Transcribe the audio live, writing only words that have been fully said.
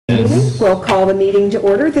We'll call the meeting to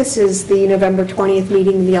order. This is the November 20th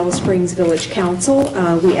meeting of the Yellow Springs Village Council.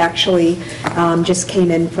 We actually just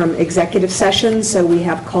came in from executive session, so we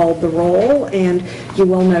have called the roll, and you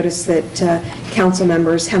will notice that council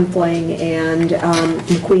members Hempling and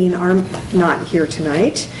McQueen are not here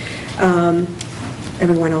tonight.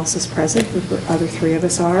 Everyone else is present. The other three of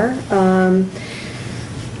us are.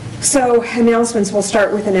 So announcements, we'll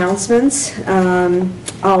start with announcements.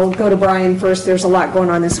 I'll go to Brian first. There's a lot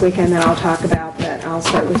going on this weekend that I'll talk about, but I'll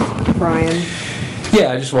start with Brian.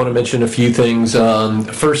 Yeah, I just want to mention a few things.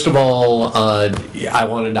 First of all, I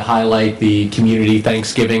wanted to highlight the community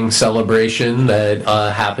Thanksgiving celebration that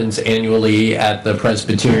happens annually at the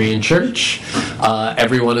Presbyterian Church.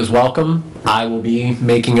 Everyone is welcome. I will be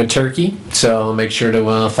making a turkey, so make sure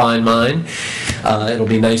to find mine. It'll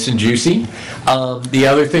be nice and juicy. The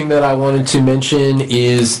other thing that I wanted to mention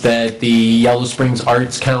is that the Yellow Springs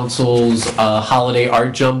Arts Council's Holiday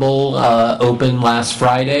Art Jumble opened last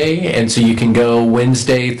Friday, and so you can go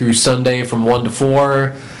Wednesday through Sunday from 1 to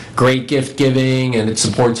 4. Great gift giving, and it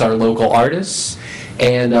supports our local artists.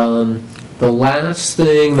 And the last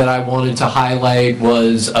thing that I wanted to highlight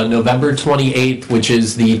was November 28th, which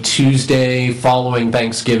is the Tuesday following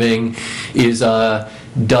Thanksgiving, is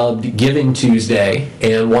dubbed Giving Tuesday,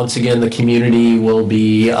 and once again the community will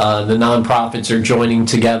be, the nonprofits are joining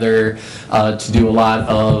together to do a lot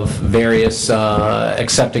of various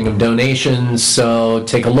accepting of donations, so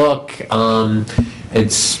take a look.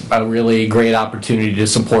 It's a really great opportunity to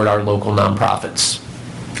support our local nonprofits.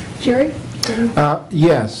 Jerry?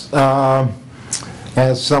 Yes,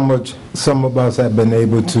 as some of us have been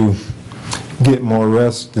able to get more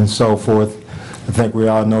rest and so forth, I think we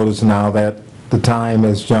all notice now that the time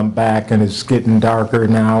has jumped back and it's getting darker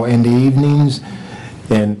now in the evenings,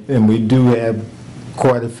 and we do have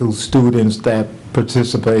quite a few students that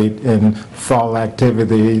participate in fall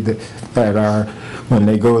activity that are, when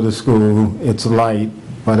they go to school, it's light,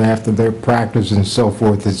 but after their practice and so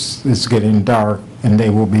forth, it's getting dark, and they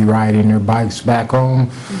will be riding their bikes back home.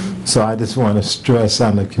 Mm-hmm. So I just want to stress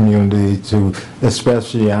on the community to,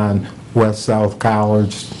 especially on West South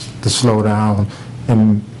College, to slow down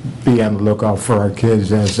and be on the lookout for our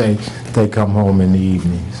kids as they come home in the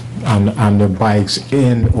evenings on their bikes,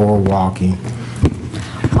 in or walking.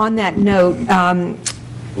 On that note,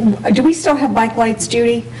 do we still have bike lights,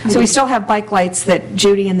 Judy? So we still have bike lights that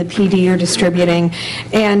Judy and the PD are distributing,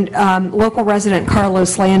 and local resident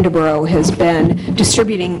Carlos Landabro has been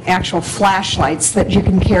distributing actual flashlights that you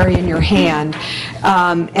can carry in your hand,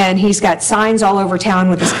 and he's got signs all over town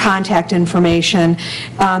with his contact information,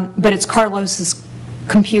 but it's Carlos's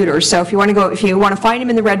computer. So if you want to find him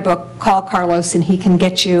in the Red Book, call Carlos and he can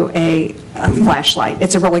get you a flashlight.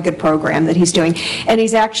 It's a really good program that he's doing. And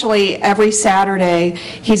he's actually, every Saturday,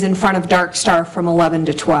 he's in front of Dark Star from 11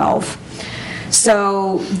 to 12.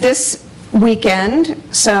 So this weekend,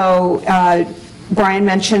 Brian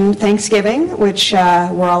mentioned Thanksgiving, which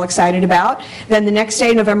we're all excited about. Then the next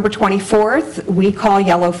day, November 24th, we call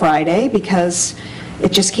Yellow Friday because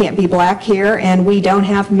it just can't be black here, and we don't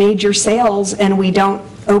have major sales, and we don't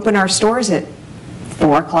open our stores at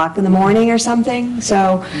 4 o'clock in the morning or something.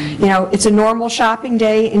 So, you know, it's a normal shopping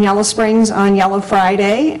day in Yellow Springs on Yellow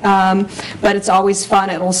Friday, but it's always fun.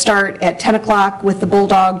 It'll start at 10 o'clock with the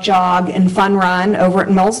Bulldog Jog and Fun Run over at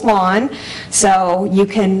Mills Lawn. So you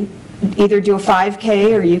can either do a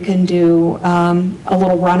 5K or you can do a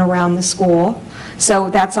little run around the school.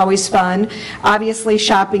 So that's always fun. Obviously,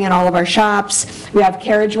 shopping in all of our shops. We have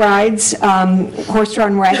carriage rides,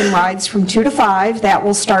 horse-drawn wagon rides from 2 to 5. That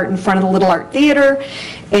will start in front of the Little Art Theater.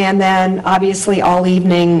 And then, obviously, all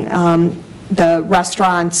evening, the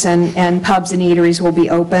restaurants and pubs and eateries will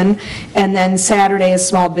be open. And then Saturday is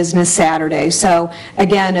Small Business Saturday. So,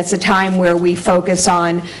 again, it's a time where we focus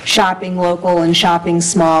on shopping local and shopping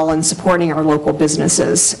small and supporting our local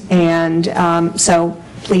businesses. And so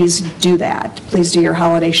please do that. Please do your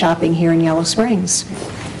holiday shopping here in Yellow Springs.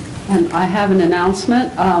 And I have an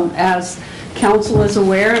announcement. As council is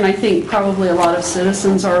aware, and I think probably a lot of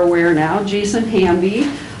citizens are aware now, Jason Hamby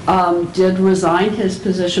did resign his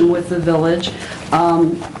position with the village.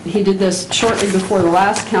 He did this shortly before the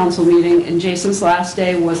last council meeting, and Jason's last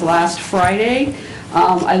day was last Friday.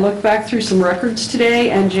 I looked back through some records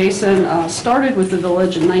today, and Jason started with the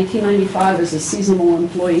village in 1995 as a seasonal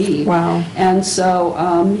employee. Wow. And so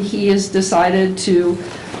he has decided to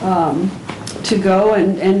go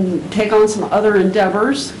and take on some other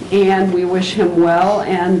endeavors, and we wish him well,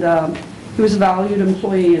 and he was a valued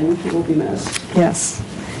employee and he will be missed. Yes.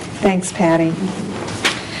 Thanks, Patty.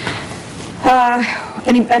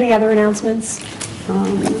 Any other announcements?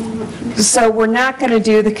 So we're not going to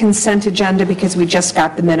do the consent agenda because we just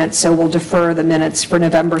got the minutes, so we'll defer the minutes for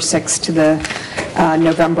November 6th to the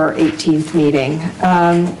November 18th meeting.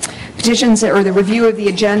 Petitions or the review of the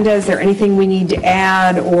agenda, is there anything we need to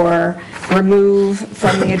add or remove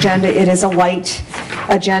from the agenda? It is a light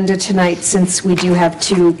agenda tonight since we do have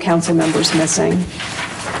 2 council members missing.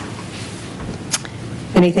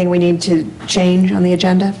 Anything we need to change on the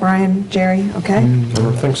agenda? Brian, Jerry, okay? I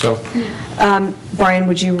don't think so. Brian,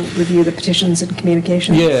 would you review the petitions and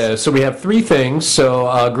communications? Yeah, so we have 3 things.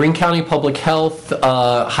 So Greene County Public Health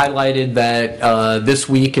highlighted that this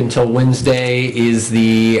week until Wednesday is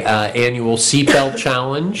the annual Seatbelt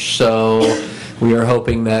Challenge. So we are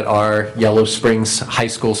hoping that our Yellow Springs High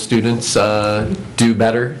School students do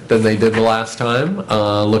better than they did the last time,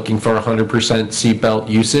 looking for 100% seatbelt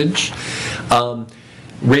usage.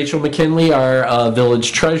 Rachel McKinley, our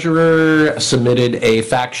village treasurer, submitted a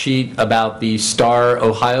fact sheet about the STAR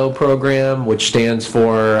Ohio program, which stands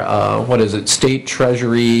for, State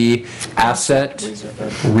Treasury Asset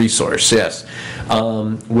Resource, yes,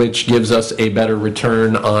 which gives us a better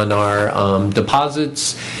return on our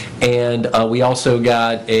deposits. And we also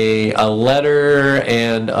got a letter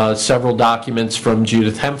and several documents from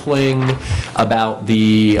Judith Hempling about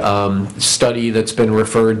the study that's been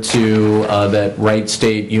referred to that Wright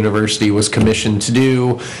State University was commissioned to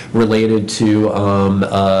do related to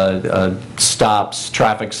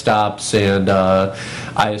traffic stops, and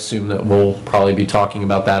I assume that we'll probably be talking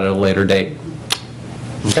about that at a later date.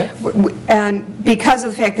 Okay. And because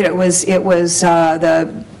of the fact that it was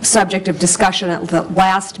the subject of discussion at the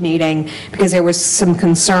last meeting, because there was some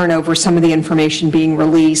concern over some of the information being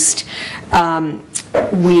released,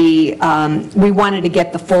 we wanted to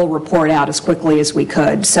get the full report out as quickly as we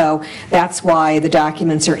could. So that's why the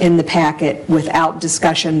documents are in the packet without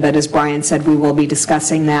discussion, but as Brian said, we will be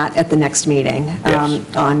discussing that at the next meeting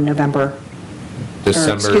on December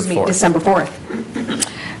 4th.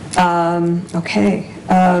 Okay.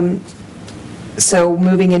 So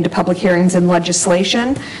moving into public hearings and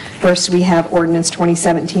legislation, first we have ordinance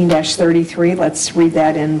 2017-33. Let's read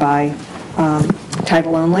that in by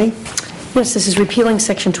title only. Yes, this is repealing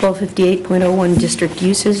Section 1258.01 district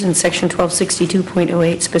uses and Section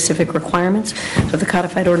 1262.08 specific requirements of the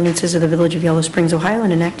codified ordinances of the Village of Yellow Springs, Ohio,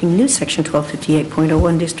 and enacting new Section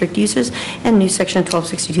 1258.01 district uses and new Section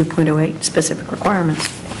 1262.08 specific requirements.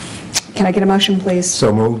 Can I get a motion, please?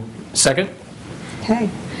 So moved. Second? Okay.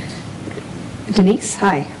 Denise,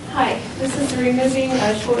 hi. Hi, this is removing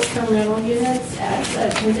short-term rental units as a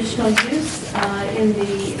conditional use in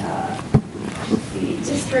the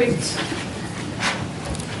district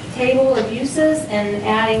table of uses and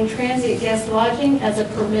adding transient guest lodging as a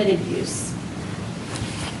permitted use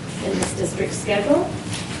in this district schedule.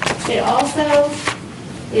 It also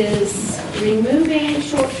is removing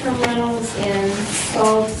short-term rentals in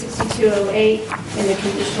SOL 6208 in the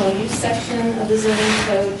conditional use section of the zoning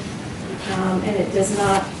code. And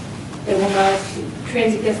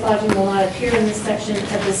transient guest lodging will not appear in this section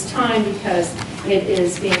at this time because it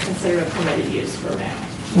is being considered a permitted use for now.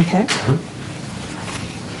 Okay.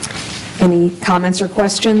 Any comments or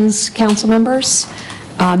questions, council members?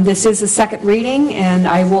 This is a second reading, and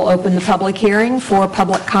I will open the public hearing for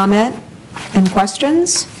public comment and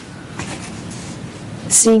questions.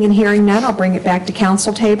 Seeing and hearing none, I'll bring it back to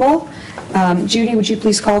council table. Judy, would you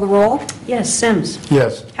please call the roll? Yes, Sims.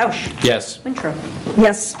 Yes. Hausch. Yes. Winthrop.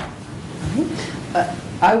 Yes.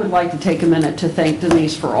 I would like to take a minute to thank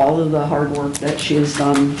Denise for all of the hard work that she has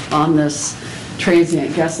done on this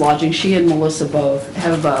transient guest lodging. She and Melissa both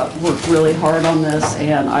have worked really hard on this,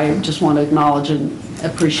 and I just want to acknowledge and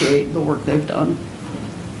appreciate the work they've done.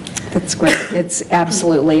 That's great. It's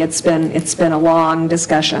absolutely, it's been a long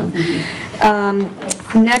discussion.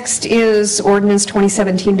 Next is ordinance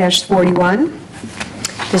 2017-41.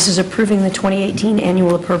 This is approving the 2018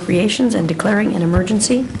 annual appropriations and declaring an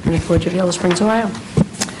emergency in the Village of Yellow Springs, Ohio.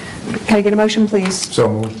 Can I get a motion, please? So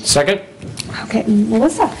moved. Second? Okay,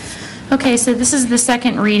 Melissa. Okay, so this is the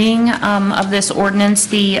second reading of this ordinance.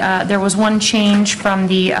 There was one change from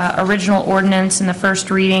the original ordinance in the first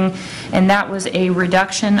reading, and that was a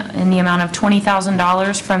reduction in the amount of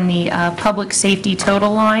 $20,000 from the public safety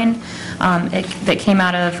total line that came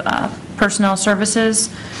out of personnel services,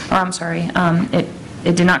 or I'm sorry,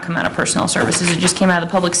 it did not come out of personnel services, it just came out of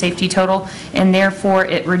the public safety total, and therefore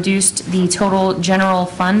it reduced the total general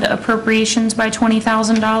fund appropriations by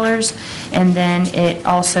 $20,000, and then it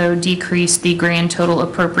also decreased the grand total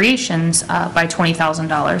appropriations by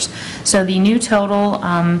 $20,000. So the new total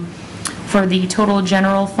for the total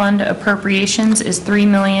general fund appropriations is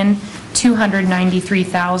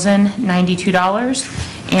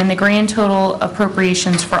 $3,293,092, and the grand total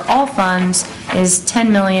appropriations for all funds is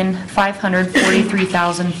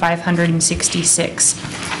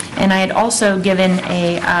 $10,543,566. And I had also given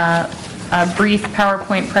a brief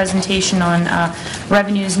PowerPoint presentation on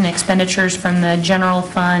revenues and expenditures from the general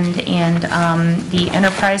fund and the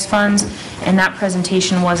enterprise funds, and that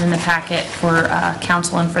presentation was in the packet for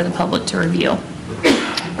council and for the public to review.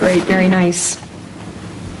 Great, very nice.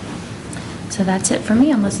 So that's it for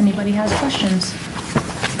me, unless anybody has questions.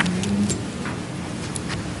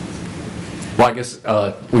 Well, I guess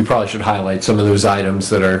we probably should highlight some of those items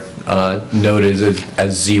that are noted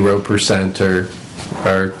as 0% or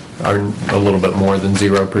are a little bit more than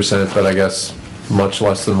 0%, but I guess much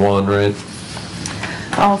less than 1, right?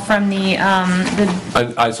 Oh, from the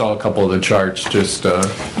I saw a couple of the charts, just...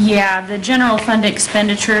 Yeah, the general fund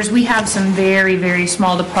expenditures, we have some very, very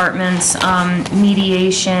small departments.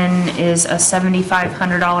 Mediation is a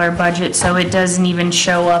 $7,500 budget, so it doesn't even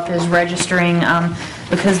show up as registering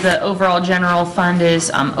because the overall general fund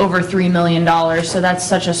is over $3 million, so that's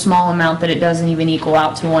such a small amount that it doesn't even equal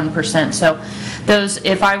out to 1%. So those,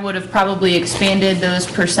 if I would have probably expanded those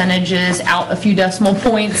percentages out a few decimal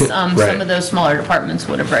points, some of those smaller departments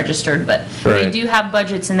would have registered, but they do have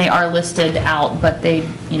budgets and they are listed out, but they,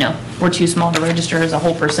 were too small to register as a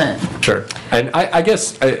whole percent. Sure. And I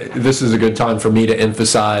guess this is a good time for me to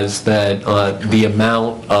emphasize that the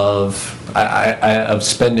amount of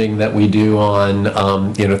spending that we do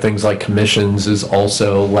on, things like commissions is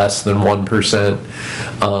also less than 1%.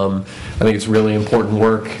 I think it's really important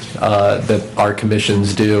work that our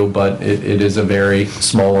commissions do, but it is a very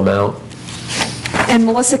small amount. And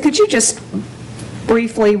Melissa, could you just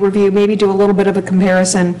briefly review, maybe do a little bit of a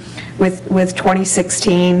comparison with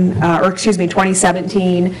 2016,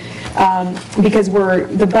 2017, because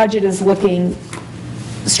the budget is looking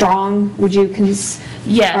strong, would you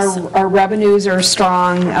Yes. Our revenues are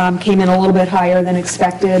strong, came in a little bit higher than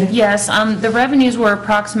expected. Yes, the revenues were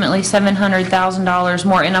approximately $700,000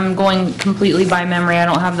 more, and I'm going completely by memory. I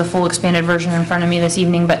don't have the full expanded version in front of me this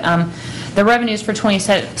evening, but the revenues for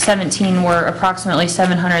 2017 were approximately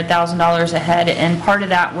 $700,000 ahead, and part of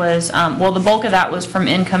that was, the bulk of that was from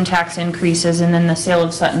income tax increases, and then the sale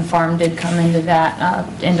of Sutton Farm did come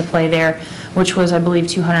into play there, which was, I believe,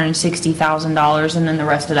 $260,000, and then the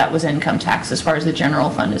rest of that was income tax as far as the general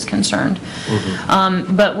fund is concerned.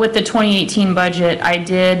 Mm-hmm. But with the 2018 budget, I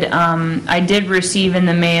did receive in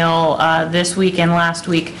the mail this week and last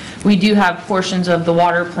week, we do have portions of the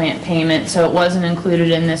water plant payment, so it wasn't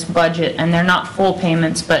included in this budget, and they're not full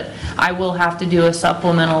payments, but I will have to do a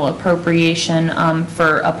supplemental appropriation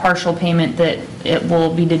for a partial payment that it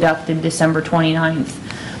will be deducted December 29th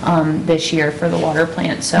this year for the water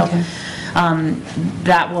plant. So. Okay.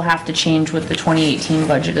 That will have to change with the 2018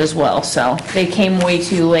 budget as well. So they came way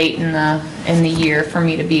too late in the year for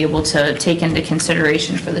me to be able to take into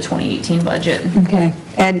consideration for the 2018 budget. Okay,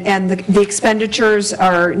 and the expenditures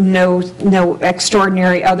are no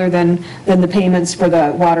extraordinary other than the payments for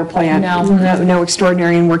the water plant. No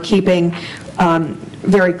extraordinary, and we're keeping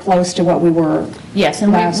very close to what we were. Yes,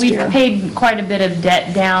 and we've paid quite a bit of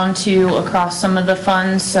debt down too across some of the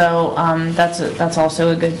funds, so that's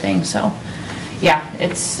also a good thing. So, yeah,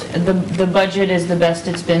 it's the budget is the best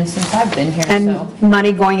it's been since I've been here. And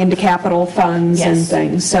money going into capital funds and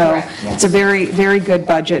things. So correct, yes. It's a very, very good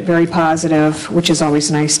budget, very positive, which is always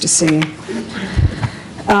nice to see.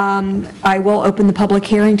 I will open the public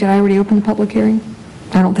hearing. Did I already open the public hearing?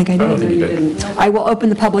 I don't think I did. I don't think you did. I will open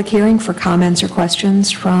the public hearing for comments or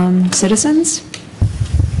questions from citizens.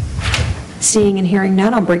 Seeing and hearing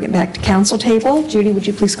none, I'll bring it back to council table. Judy, would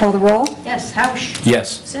you please call the roll? Yes, Hausch.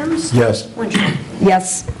 Yes. Sims. Yes. Winchell.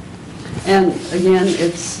 Yes. And again,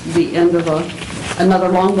 it's the end of another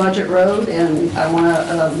long budget road, and I want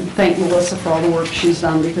to thank Melissa for all the work she's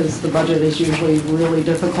done, because the budget is usually really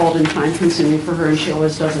difficult and time-consuming for her, and she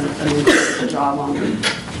always does an incredible job on it.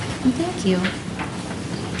 Thank you.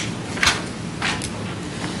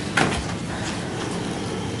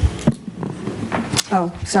 Oh,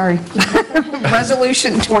 sorry.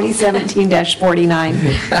 Resolution 2017-49.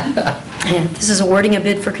 And this is awarding a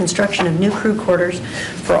bid for construction of new crew quarters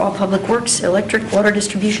for all public works, electric, water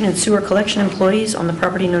distribution, and sewer collection employees on the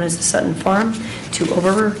property known as the Sutton Farm to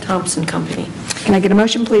Oberver Thompson Company. Can I get a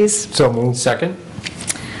motion, please? So moved. Second?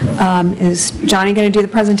 Is Johnny going to do the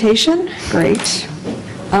presentation? Great.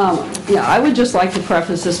 Yeah, I would just like to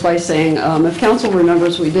preface this by saying, if council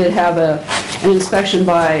remembers, we did have an inspection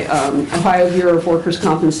by Ohio Bureau of Workers'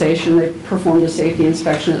 Compensation. They performed a safety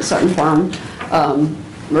inspection at Sutton Farm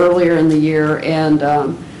earlier in the year, and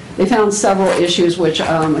they found several issues, which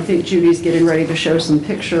I think Judy's getting ready to show some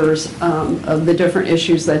pictures of the different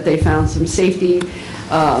issues that they found, some safety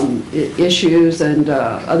issues and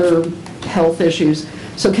other health issues.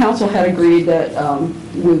 So council had agreed that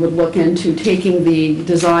we would look into taking the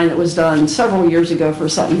design that was done several years ago for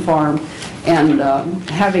Sutton Farm and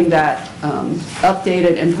having that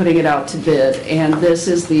updated and putting it out to bid. And this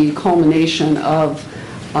is the culmination of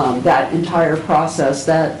that entire process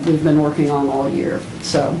that we've been working on all year.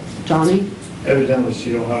 So, Johnny? Evidently,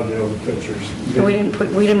 she don't have the old pictures. We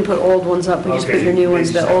didn't put old ones up, we just put your new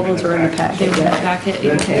ones. The old ones are in the packet.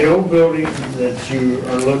 The old building that you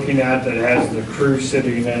are looking at that has the crew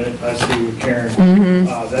sitting in it, I see with Karen,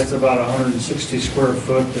 that's about 160 square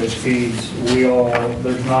foot that feeds,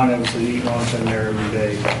 there's 9 of us that eat lunch in there every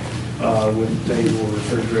day with table,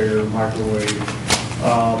 refrigerator, microwave.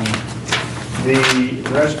 The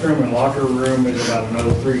restroom and locker room is about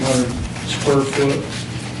another 300 square foot.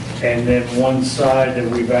 And then one side that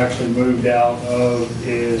we've actually moved out of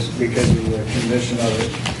is, because of the condition of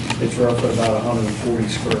it, it's roughly about 140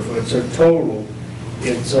 square foot. So total,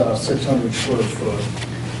 it's 600 square foot.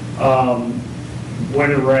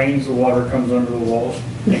 When it rains, the water comes under the walls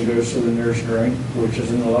and goes to the nearest drain, which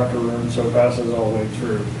is in the locker room, so it passes all the way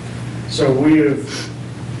through. So we have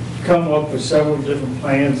come up with several different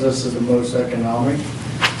plans. This is the most economic.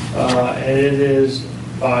 And it is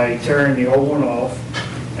by tearing the old one off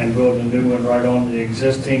and build a new one right on the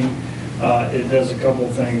existing. It does a couple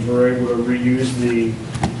of things. We're able to reuse the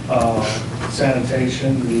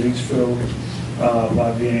sanitation, the leach field,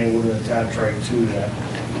 by being able to attach right to that.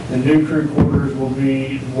 The new crew quarters will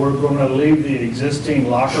be, we're going to leave the existing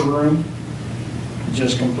locker room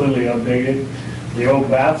just completely updated. The old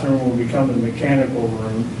bathroom will become the mechanical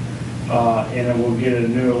room, and it will get a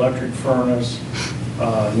new electric furnace,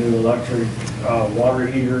 new electric water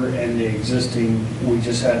heater, and the existing, we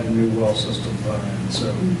just had a new well system put in.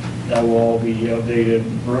 So that will all be updated,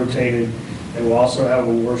 rotated. It will also have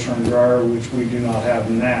a washer and dryer, which we do not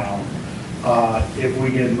have now. If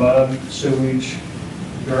we get mud, sewage,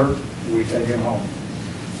 dirt, we take it home.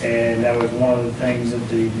 And that was one of the things that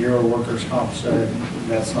the Bureau of Workers' Comp said,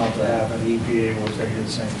 that's not to happen. EPA will take it the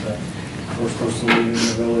same thing. We're supposed to leave it in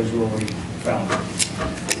the village where we found it.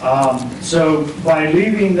 So by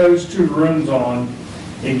leaving those 2 rooms on,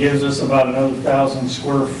 it gives us about another 1,000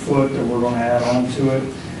 square foot that we're going to add on to it.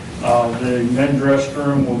 The men's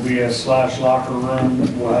restroom will be a / locker room.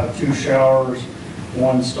 We'll have 2 showers,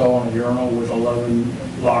 1 stall and a urinal with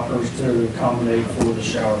 11 lockers to accommodate for the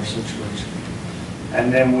shower situation.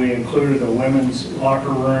 And then we included a women's locker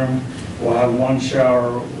room. We'll have 1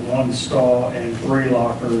 shower, 1 stall, and 3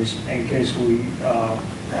 lockers in case we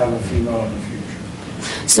have a female in the future.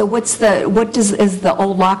 So is the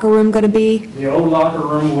old locker room going to be? The old locker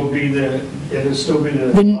room will be it'll still be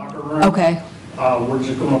the locker room. Okay. We're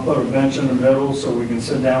just going to put a bench in the middle so we can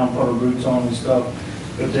sit down, put our boots on and stuff.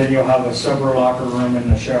 But then you'll have a separate locker room in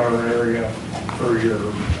the shower area for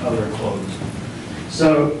your other clothes.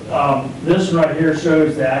 So this right here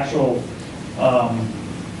shows the actual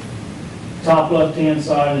top left-hand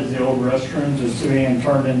side is the old restrooms. It's being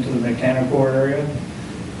turned into the mechanical area.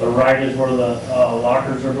 The right is where the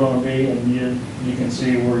lockers are going to be, and you can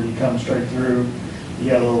see where you come straight through. You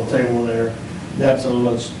got a little table there. That's a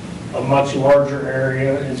much larger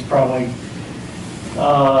area. It's probably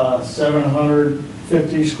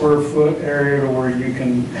 750 square foot area where you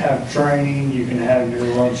can have training, you can have your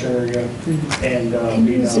lunch area, and Can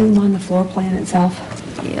you zoom on the floor plan itself?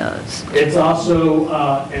 Yes. It's also,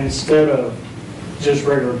 instead of just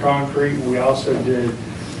regular concrete, we also did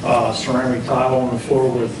ceramic tile on the floor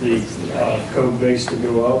with the code base to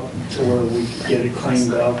go up to where we could get it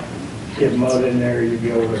cleaned up, get mud in there, you'd be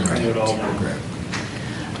able to clean it all down.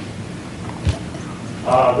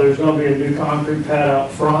 There's going to be a new concrete pad out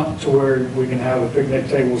front to where we can have a picnic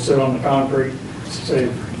table sit on the concrete. Say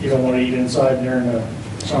if you don't want to eat inside during the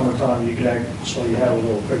summertime, you could actually have a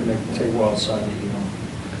little picnic table outside to eat on.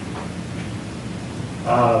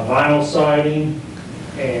 Vinyl siding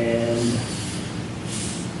and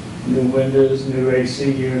new windows, new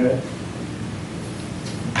AC unit,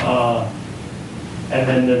 and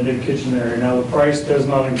then the new kitchen area. Now the price does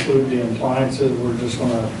not include the appliances. We're just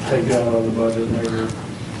going to take that out of the budget later.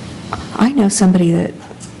 I know somebody that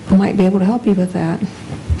might be able to help you with that.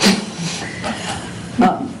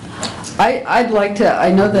 I'd like to,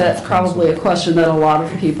 I know that probably a question that a lot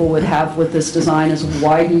of people would have with this design is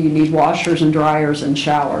why do you need washers and dryers and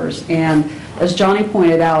showers? And as Johnny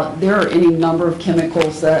pointed out, there are any number of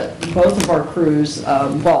chemicals that both of our crews,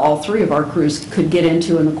 all 3 of our crews could get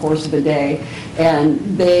into in the course of a day. And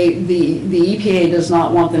the EPA does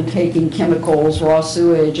not want them taking chemicals, raw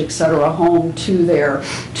sewage, et cetera, home to their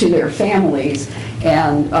families.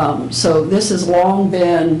 And so this has long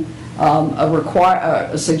been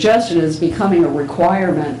a suggestion is becoming a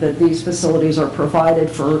requirement that these facilities are provided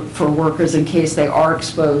for workers in case they are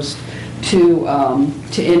exposed to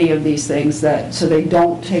any of these things, so they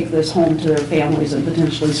don't take this home to their families and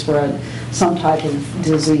potentially spread some type of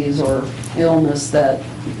disease or illness that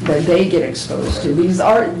they get exposed to.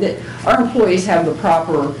 Our employees have the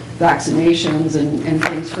proper vaccinations and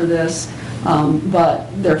things for this, but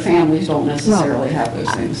their families don't necessarily have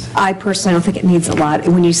those things. I personally don't think it needs a lot.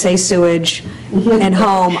 When you say sewage and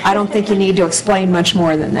home, I don't think you need to explain much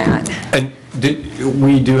more than that. And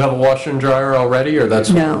we do have a washer and dryer already, or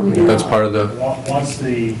that's part of the... Once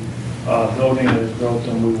the building is built,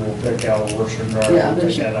 and we will pick out a washer and dryer, Yeah, we'll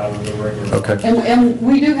take that out of the regular. Okay. And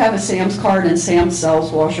we do have a Sam's card, and Sam's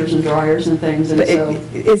sells washers and dryers and things, and But so...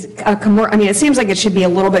 it seems like it should be a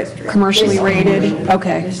little bit commercially rated.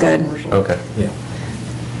 Okay, They sell good. commercial. Okay.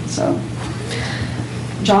 So,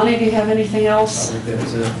 Johnny, do you have anything I else? think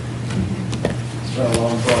that's it. It's been a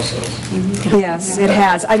long process. Yes, it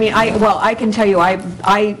has. I mean, I can tell you,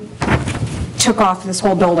 I took off this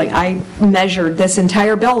whole building. I measured this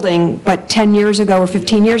entire building, but 10 years ago or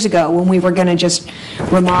 15 years ago, when we were going to just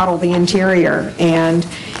remodel the interior, and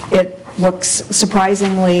it looks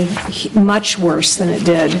surprisingly much worse than it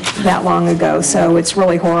did that long ago, so it's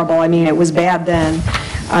really horrible. I mean, it was bad then.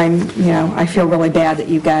 I feel really bad that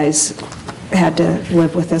you guys had to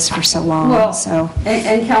live with this for so long, Well, so.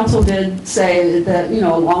 and council did say that,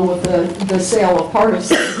 along with the sale of part of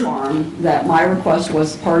State Farm, that my request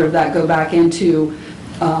was part of that go back into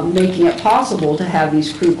making it possible to have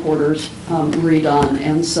these crew quarters redone.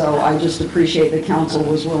 And so I just appreciate that council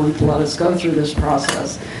was willing to let us go through this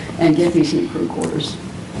process and get these new crew quarters.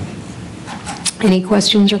 Any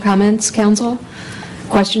questions or comments, council?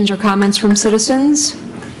 Questions or comments from citizens?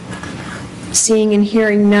 Seeing and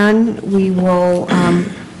hearing none, we will,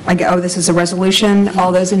 this is a resolution.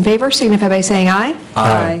 All those in favor signify by saying aye.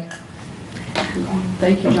 Aye.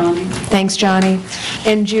 Thank you, Johnny. Thanks, Johnny.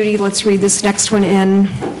 And Judy, let's read this next one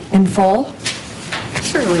in full.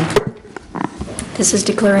 Certainly. This is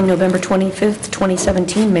declaring November 25th,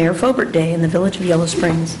 2017 Mayor Fobert Day in the Village of Yellow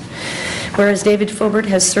Springs. Whereas David Fobert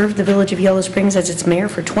has served the Village of Yellow Springs as its mayor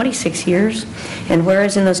for 26 years, and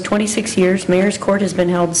whereas in those 26 years, Mayor's Court has been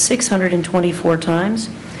held 624 times,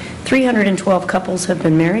 312 couples have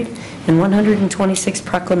been married, and 126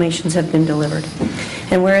 proclamations have been delivered.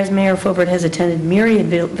 And whereas Mayor Fobert has attended myriad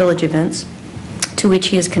village events, to which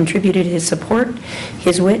he has contributed his support,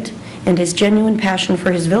 his wit, and his genuine passion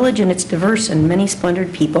for his village and its diverse and many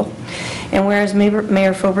splendored people. And whereas Mayor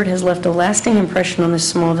Fobert has left a lasting impression on this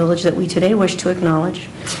small village that we today wish to acknowledge,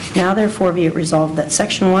 now therefore be it resolved that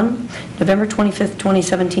Section 1, November 25th,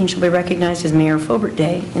 2017 shall be recognized as Mayor Fobert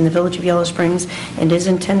Day in the Village of Yellow Springs and is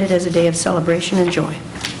intended as a day of celebration and joy.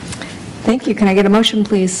 Thank you. Can I get a motion,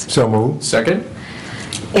 please? So moved. Second?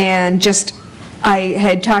 And I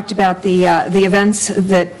had talked about the events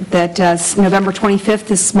that November 25th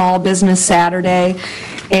is Small Business Saturday,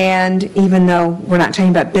 and even though we're not talking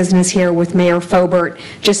about business here with Mayor Fobert,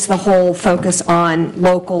 just the whole focus on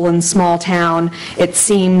local and small town, it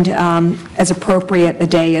seemed as appropriate a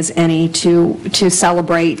day as any to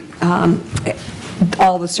celebrate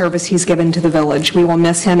all the service he's given to the village. We will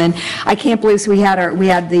miss him, and I can't believe we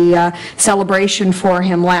had the celebration for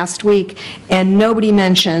him last week, and nobody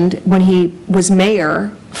mentioned when he was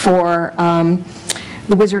mayor for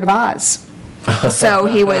The Wizard of Oz. So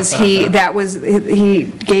he gave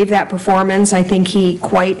that performance. I think he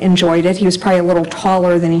quite enjoyed it. He was probably a little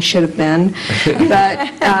taller than he should have been, but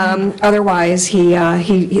otherwise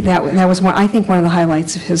that was I think one of the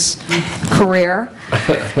highlights of his career.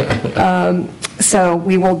 So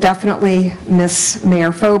we will definitely miss Mayor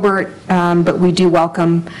Fobert, but we do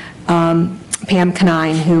welcome Pam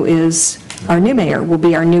Canine, who is our new mayor, will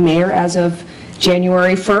be our new mayor as of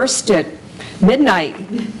January 1st at midnight,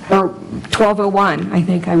 or 12:01, I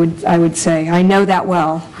think I would say. I know that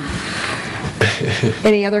well.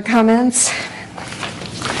 Any other comments?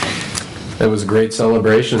 It was a great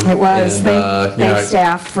celebration. It was. And, Thanks,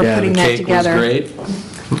 staff, for putting that together. The cake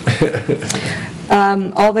was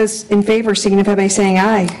great. All those in favor signify by saying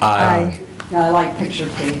aye. Aye. Yeah, I like picture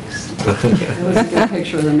cakes. It was a good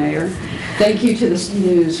picture of the mayor. Thank you to the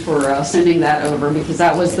news for sending that over, because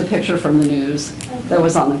that was the picture from the news that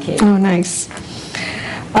was on the cake. Oh, nice.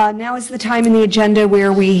 Now is the time in the agenda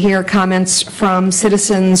where we hear comments from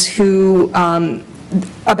citizens who,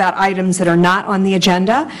 about items that are not on the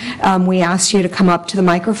agenda. We ask you to come up to the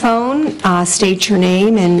microphone, state your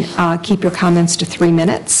name, and keep your comments to 3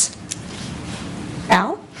 minutes.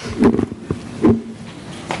 Al?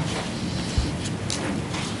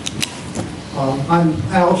 I'm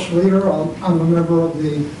Al Schleter. I'm a member of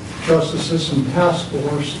the Justice System Task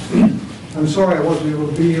Force. I'm sorry I wasn't able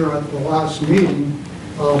to be here at the last meeting,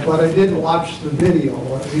 but I did watch the video,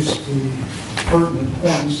 at least the pertinent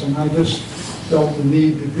points, and I just felt the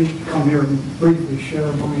need to come here and briefly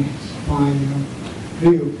share my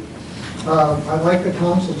view. I'd like the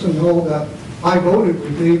council to know that I voted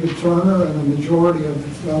with David Turner and the majority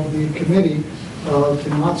of the committee to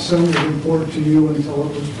not send the report to you until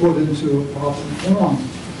it was put into a proper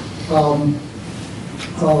form.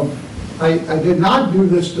 I did not do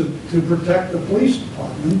this to protect the police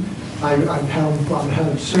department. I've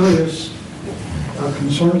had serious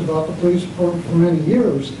concerns about the police department for many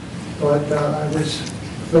years, but I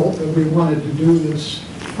felt that we wanted to do this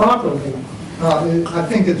properly. I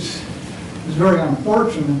think it's very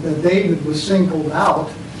unfortunate that David was singled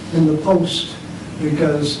out in the post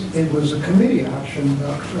because it was a committee action,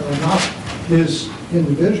 not his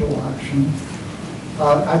individual action.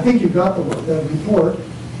 I think you got the report.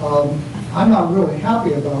 I'm not really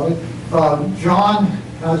happy about it. John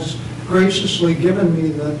has graciously given me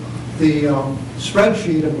the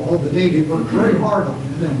spreadsheet of all the data. He worked very hard on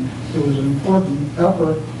it, and it was an important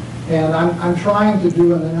effort. And I'm trying to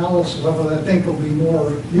do an analysis of it I think will be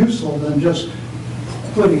more useful than just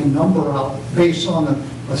putting a number out based on a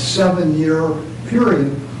 7-year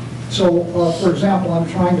period. So, for example, I'm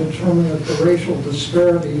trying to determine if the racial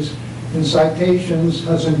disparities in citations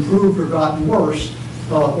has improved or gotten worse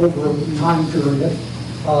over a time period.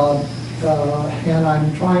 And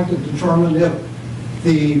I'm trying to determine if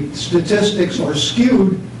the statistics are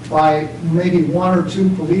skewed by maybe 1 or 2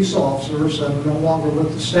 police officers that are no longer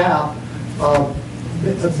with the staff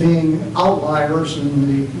being outliers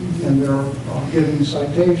in their giving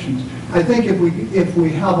citations. I think if we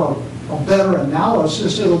have a better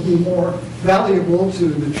analysis, it'll be more valuable to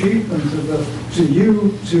the chief and to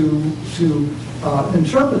you to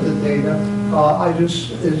interpret the data. I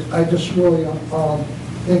just really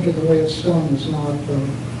think of the way it's done is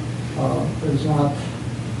not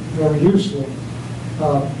very useful.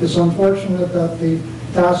 It's unfortunate that the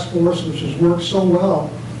task force, which has worked so well,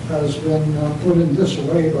 has been put in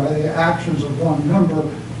disarray by the actions of one member.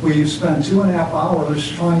 We spent 2.5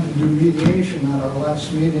 hours trying to do mediation at our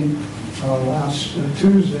last meeting last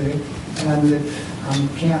Tuesday, and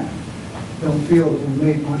don't feel that we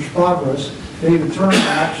made much progress. David Turner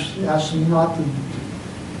asked me not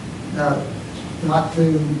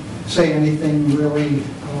to say anything really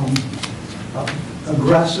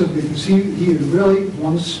aggressive, because he really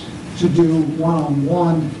wants to do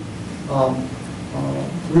one-on-one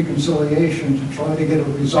reconciliation to try to get a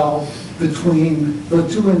resolve between the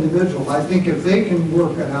 2 individuals. I think if they can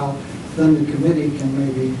work it out, then the committee can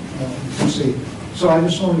maybe proceed. So I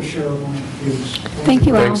just want to share my views. Thank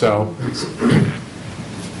you, Al. Thanks, Al.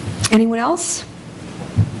 Anyone else?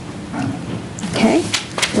 Okay.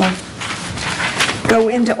 Well, go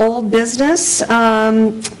into old business.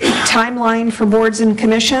 Timeline for boards and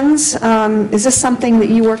commissions. Is this something that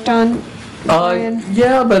you worked on, Brian?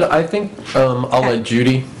 Yeah, but I think I'll let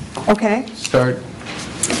Judy Okay. start.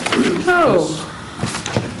 Oh.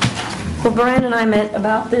 Well, Brian and I met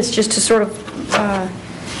about this just to sort of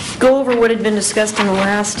go over what had been discussed in the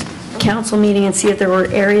last council meeting and see if there were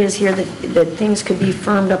areas here that things could be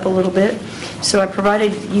firmed up a little bit. So I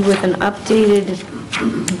provided you with an updated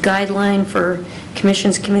guideline for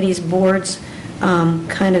commissions, committees, boards,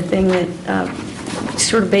 kind of thing that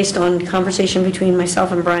sort of based on conversation between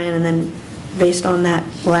myself and Brian, and then based on that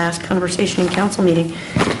last conversation in council meeting.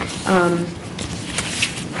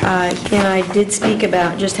 And I did speak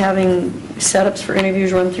about just having setups for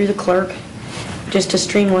interviews run through the clerk, just to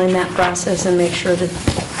streamline that process and make sure that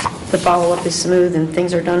the follow-up is smooth and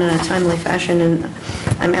things are done in a timely fashion, and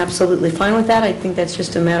I'm absolutely fine with that. I think that's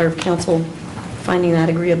just a matter of council finding that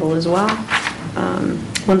agreeable as well.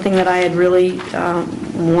 One thing that I had really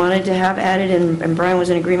wanted to have added, and Brian was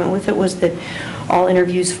in agreement with it, was that all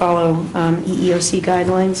interviews follow EEOC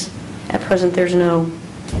guidelines. At present, there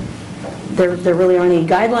really aren't any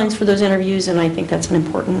guidelines for those interviews, and I think that's an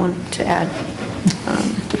important one to add.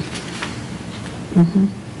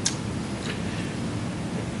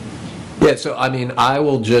 Yeah, so I mean, I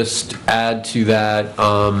will just add to that,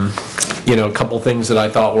 a couple things that I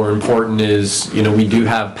thought were important is, we do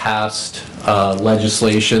have passed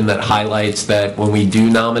legislation that highlights that when we do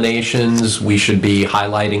nominations, we should be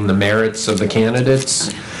highlighting the merits of the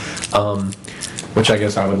candidates, which I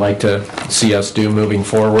guess I would like to see us do moving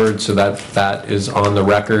forward, so that is on the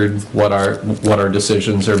record, what our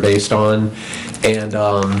decisions are based on. And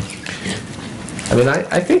I mean,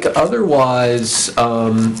 I think otherwise,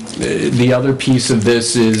 the other piece of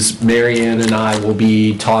this is Mary Ann and I will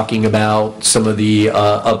be talking about some of the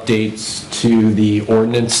updates to the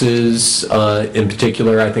ordinances. In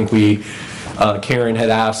particular, I think Karen had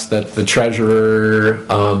asked that the treasurer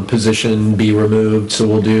position be removed, so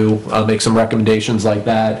we'll make some recommendations like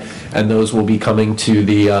that, and those will be coming to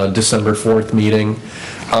the December 4th meeting.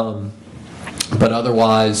 But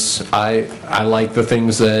otherwise, I like the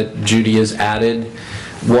things that Judy has added.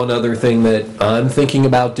 One other thing that I'm thinking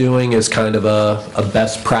about doing is kind of a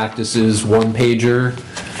best practices one-pager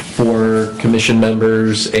for commission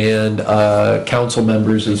members and council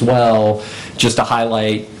members as well, just to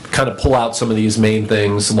highlight, kind of pull out some of these main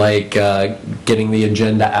things, like getting the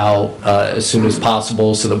agenda out as soon as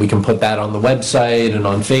possible so that we can put that on the website and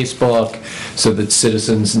on Facebook so that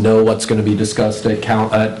citizens know what's going to be discussed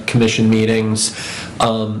at commission meetings.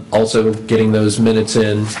 Also getting those minutes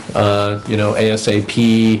in,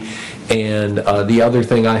 ASAP. And the other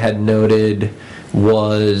thing I had noted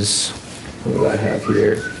was, what do I have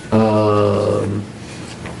here?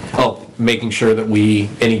 Making sure that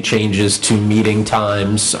any changes to meeting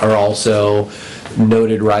times are also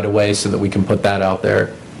noted right away so that we can put that out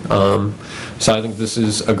there. So I think this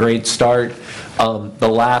is a great start. The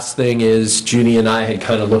last thing is Judy and I had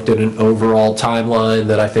kind of looked at an overall timeline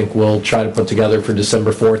that I think we'll try to put together for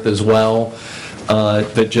December 4th as well,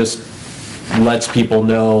 that just lets people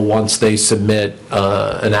know once they submit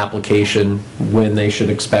an application when they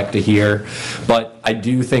should expect to hear. But I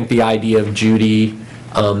do think the idea of Judy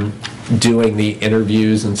doing the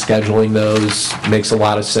interviews and scheduling those makes a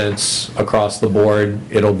lot of sense across the board.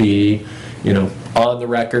 It'll be, on the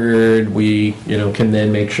record. We, can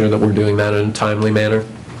then make sure that we're doing that in a timely manner.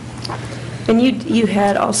 And you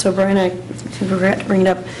had also, Brian, I forgot to bring it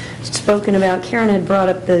up, spoken about, Karen had brought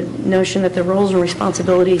up the notion that the roles and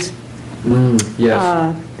responsibilities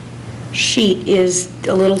Yes. Sheet is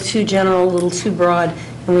a little too general, a little too broad,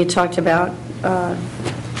 and we talked about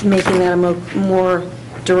making that a more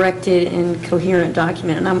directed and coherent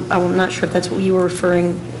document. And I'm not sure if that's what you were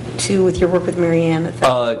referring to with your work with Mary Ann, if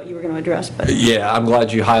that's what you were going to address. But yeah, I'm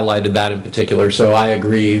glad you highlighted that in particular. So I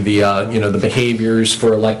agree. The the behaviors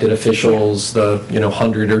for elected officials, the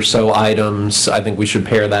 100 or so items, I think we should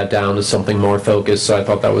pare that down to something more focused. So I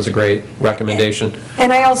thought that was a great recommendation.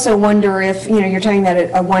 And I also wonder if you're talking about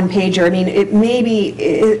a one-pager. I mean, it maybe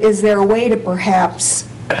is there a way to perhaps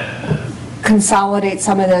consolidate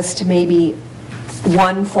some of this to maybe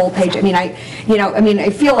one full page? I mean, I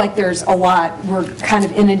feel like there's a lot. We're kind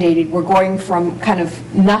of inundated. We're going from kind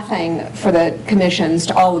of nothing for the commissions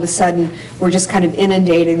to all of a sudden we're just kind of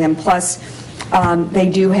inundating them. Plus,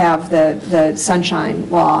 they do have the Sunshine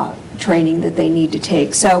Law training that they need to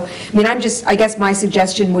take. So, I mean, I guess my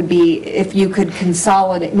suggestion would be if you could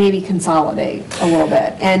consolidate a little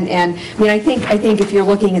bit. And I mean, I think if you're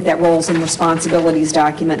looking at that roles and responsibilities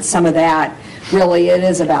document, some of that really it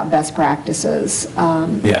is about best practices,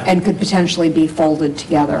 and could potentially be folded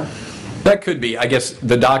together. That could be. I guess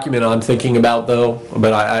the document I'm thinking about, though,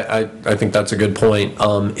 but I think that's a good point,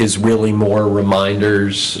 is really more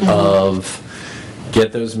reminders of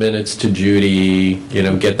get those minutes to Judy,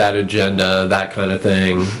 get that agenda, that kind of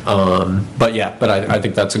thing. But I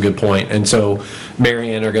think that's a good point. And so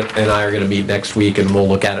Mary Ann and I are going to meet next week, and we'll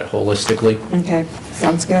look at it holistically. Okay,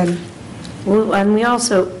 sounds good. well, and we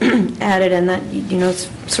also added, and that it's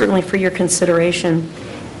certainly for your consideration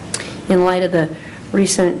in light of the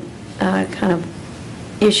recent kind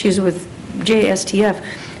of issues with JSTF,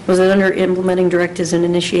 was that under implementing directives and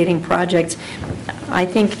initiating projects, I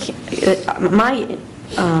think my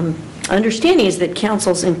understanding is that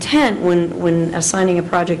council's intent when assigning a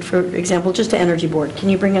project, for example, just to Energy Board, can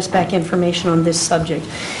you bring us back information on this subject,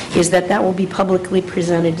 is that will be publicly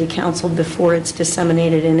presented to council before it's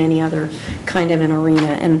disseminated in any other kind of an arena.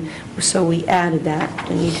 And so we added that,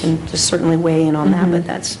 and you can just certainly weigh in on that, but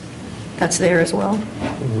that's there as well.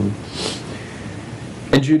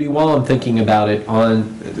 And Judy, while I'm thinking about it, on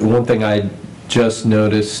one thing I just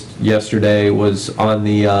noticed yesterday was on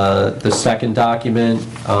the second document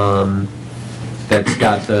that's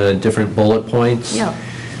got the different bullet points. Yeah.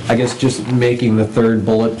 I guess just making the third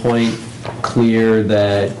bullet point clear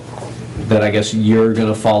that I guess you're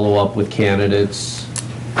going to follow up with candidates.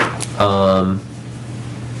 Because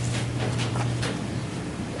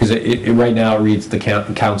right now it reads the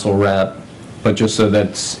council rep, but just so that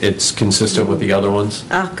it's consistent with the other ones.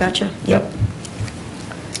 Ah, gotcha. Yep.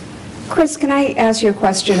 Chris, can I ask you a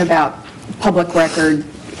question about public record?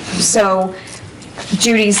 So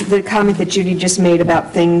the comment that Judy just made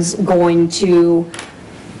about things coming to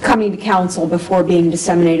council before being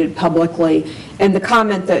disseminated publicly, And the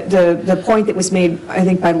comment, the point that was made, I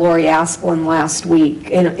think, by Lori Asplin last week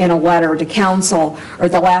in a letter to council, or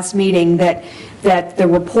the last meeting, that the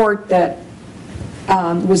report that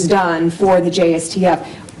was done for the JSTF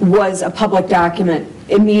was a public document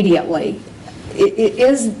immediately.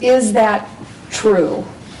 Is that true?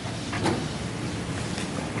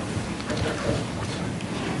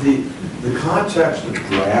 The context of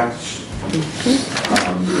drafts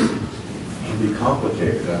can be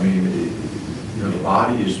complicated. I mean, the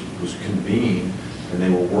body was convened, and they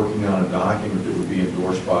were working on a document that would be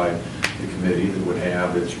endorsed by the committee that would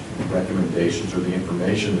have its recommendations or the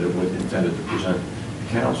information that it was intended to present to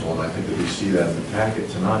council, and I think that we see that in the packet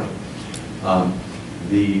tonight.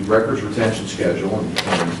 The records retention schedule and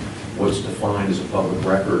what's defined as a public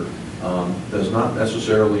record does not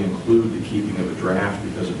necessarily include the keeping of a draft,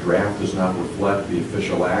 because a draft does not reflect the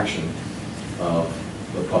official action of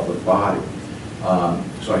the public body.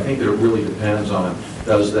 So I think that it really depends on,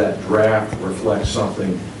 does that draft reflect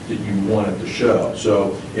something that you want it to show?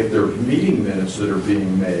 So if there are meeting minutes that are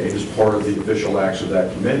being made as part of the official acts of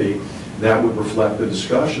that committee, that would reflect the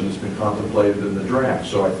discussion that's been contemplated in the draft.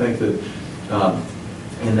 So I think that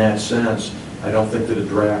in that sense, I don't think that a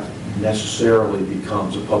draft necessarily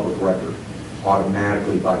becomes a public record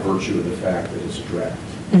automatically by virtue of the fact that it's a draft.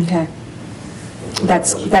 Okay.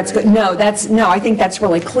 That's good. No, I think that's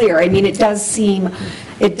really clear. I mean, it does seem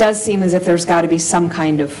as if there's got to be some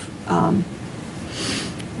kind of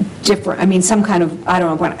different, I mean, some kind of, I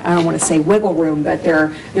don't want to say wiggle room, but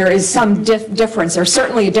there is some difference. There's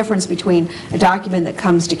certainly a difference between a document that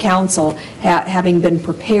comes to council having been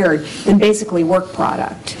prepared and basically work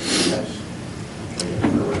product. Yes.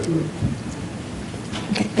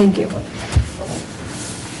 Okay, thank you.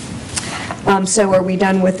 So are we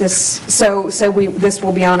done with this? So this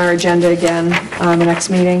will be on our agenda again, the next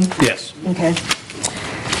meeting? Yes. Okay.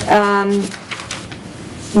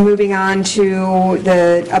 Moving on to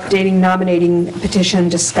the updating nominating petition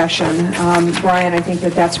discussion. Brian, I think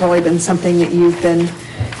that's really been something that you've been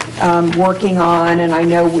working on, and I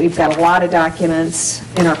know we've got a lot of documents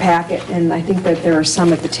in our packet, and I think that there are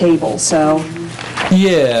some at the table, so.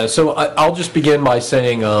 Yeah, so I'll just begin by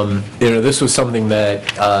saying, this was something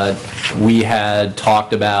that we had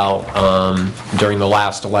talked about during the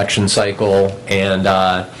last election cycle, and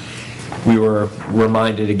we were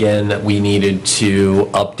reminded again that we needed to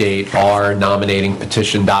update our nominating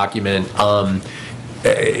petition document.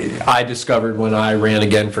 I discovered when I ran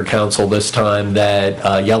again for council this time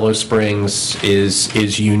that Yellow Springs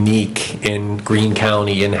is unique in Greene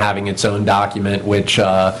County in having its own document, which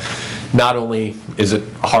not only is it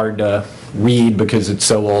hard to read because it's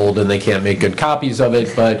so old and they can't make good copies of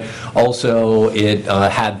it, but also it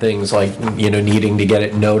had things like, needing to get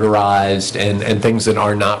it notarized and things that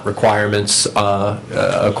are not requirements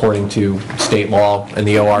according to state law and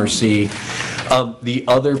the ORC. The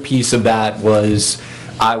other piece of that was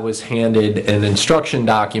I was handed an instruction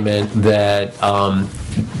document that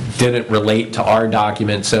didn't relate to our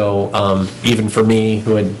document, so even for me,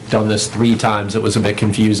 who had done this 3 times, it was a bit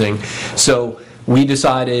confusing. So we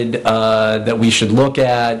decided that we should look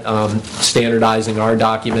at standardizing our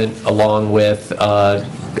document along with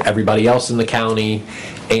everybody else in the county,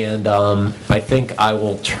 and I think I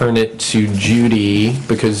will turn it to Judy,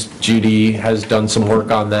 because Judy has done some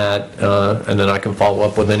work on that, and then I can follow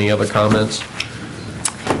up with any other comments.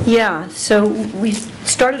 Yeah, so we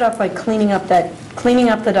started off by cleaning up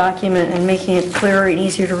the document and making it clearer and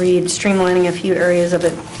easier to read, streamlining a few areas of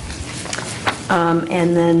it.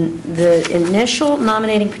 And then the initial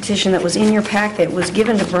nominating petition that was in your packet was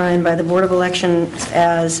given to Brian by the Board of Elections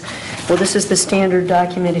as, well, this is the standard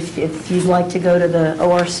document. If you'd like to go to the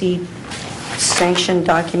ORC sanctioned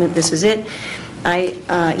document, this is it. I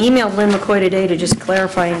emailed Lynn McCoy today to just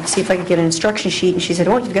clarify and see if I could get an instruction sheet, and she said,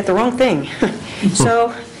 oh, you've got the wrong thing.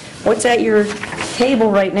 So what's at your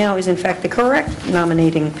table right now is in fact the correct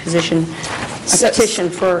nominating petition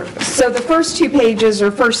for... So the first 2 pages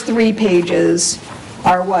or first 3 pages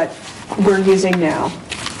are what we're using now?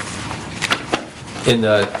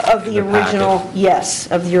 Of the original, packet.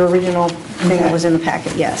 Yes, of the original thing that was in the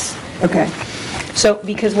packet, yes. Okay. So,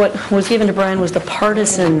 because what was given to Brian was the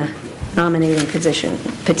partisan nominating petition.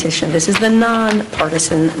 This is the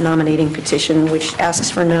non-partisan nominating petition, which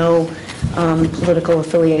asks for no political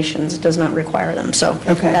affiliations, does not require them. So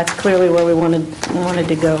that's clearly where we wanted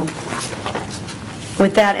to go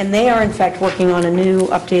with that. And they are, in fact, working on a new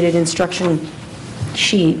updated instruction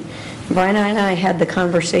sheet. Brian and I had the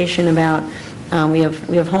conversation about we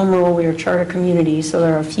have home rule, we are charter communities, so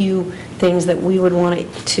there are a few things that we would want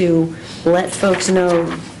to let folks know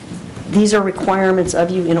these are requirements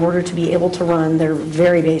of you in order to be able to run. They're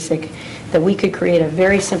very basic, that we could create a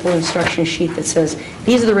very simple instruction sheet that says,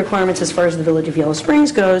 these are the requirements as far as the Village of Yellow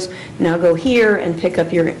Springs goes. Now go here and pick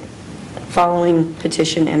up your following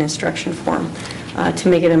petition and instruction form to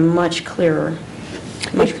make it a much clearer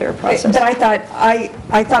process. But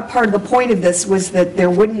I thought part of the point of this was that there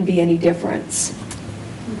wouldn't be any difference.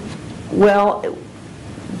 Well,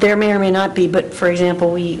 there may or may not be, but for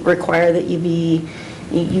example, we require that you be,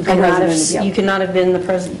 you cannot have been the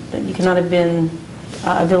president, you cannot have been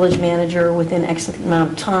a village manager within X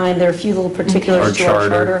amount of time. There are a few little particulars to our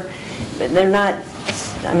charter. But they're not,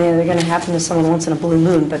 I mean, they're going to happen to someone once in a blue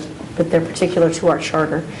moon, but they're particular to our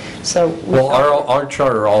charter. So well, our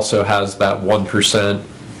charter also has that 1%,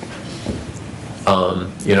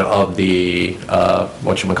 of the,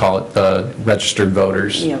 whatchamacallit, the registered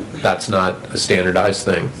voters. Yep. That's not a standardized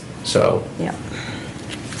thing, so. Yeah.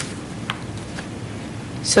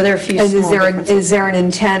 So there are a few And small differences. is there an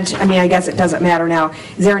intent, I mean, I guess it doesn't matter now,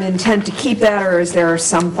 is there an intent to keep that, or is there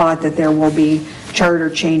some thought that there will be charter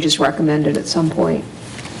changes recommended at some point?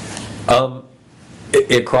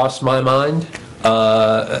 It crossed my mind,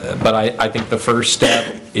 but I think the first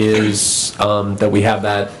step is that we have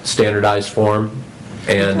that standardized form,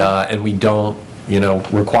 and we don't,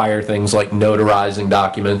 require things like notarizing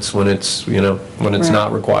documents when it's,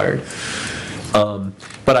 not required.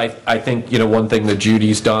 But I think, one thing that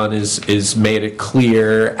Judy's done is made it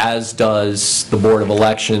clear, as does the Board of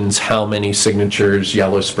Elections, how many signatures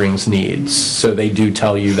Yellow Springs needs. So they do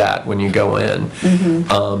tell you that when you go in.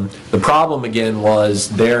 The problem, again, was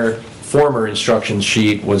their former instruction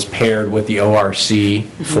sheet was paired with the ORC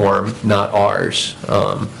form, not ours.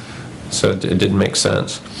 So it didn't make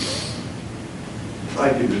sense. I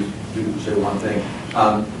could say one thing.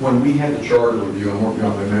 When we had the charter review, I'm working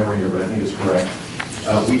on my memory here, but I think it's correct.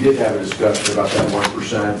 We did have a discussion about that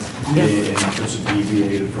 1%, and since it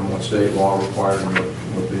deviated from what state law required and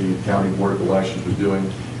what the county board of elections was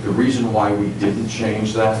doing. The reason why we didn't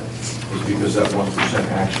change that is because that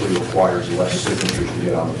 1% actually requires less signatures to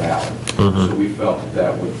get on the ballot. So we felt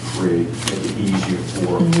that would make it easier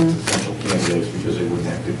for potential candidates because they wouldn't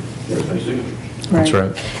have to get as many signatures. That's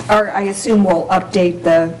right. Or I assume we'll update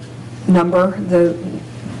the number, the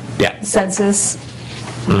census?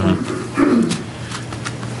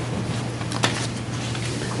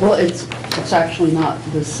 Well, it's actually not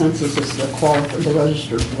the census, it's the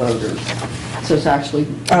registered voters. So it's actually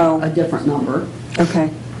a different number, Okay.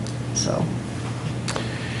 so.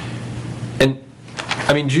 And,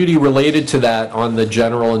 I mean, Judy, related to that, on the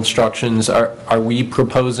general instructions, are we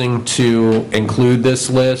proposing to include this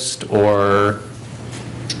list, or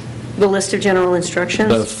The list of general instructions?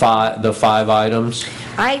 the five items?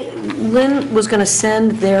 Lynn was going to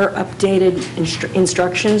send their updated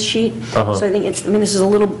instructions sheet. So I think this is a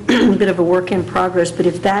little bit of a work in progress, but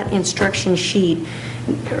if that instruction sheet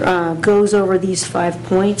goes over these 5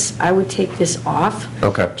 points, I would take this off.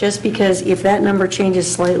 Okay. Just because if that number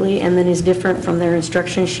changes slightly and then is different from their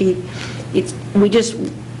instruction sheet,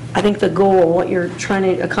 I think the goal, what you're trying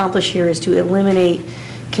to accomplish here is to eliminate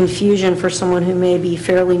confusion for someone who may be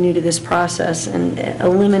fairly new to this process and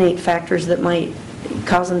eliminate factors that might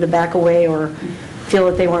cause them to back away or feel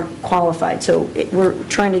that they weren't qualified. So we're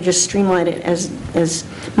trying to just streamline it as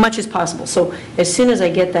much as possible. So as soon as I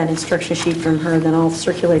get that instruction sheet from her, then I'll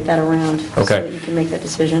circulate that around so that you can make that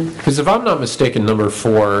decision. Because if I'm not mistaken, number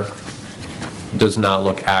 4 does not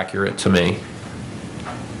look accurate to me.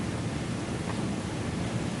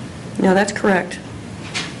 No, that's correct.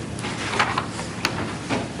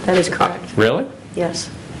 That is correct. Really? Yes.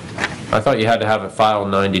 I thought you had to have it filed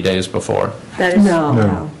 90 days before. That is.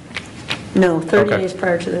 No. 30 Okay. days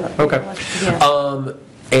prior to the Okay. election. Yeah.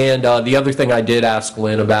 And the other thing I did ask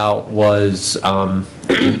Lynn about was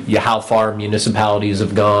how far municipalities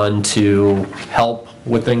have gone to help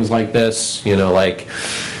with things like this. Like,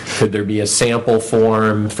 could there be a sample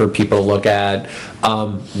form for people to look at?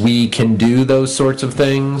 We can do those sorts of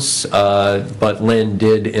things, but Lynn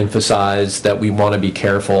did emphasize that we want to be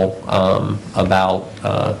careful about,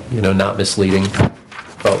 not misleading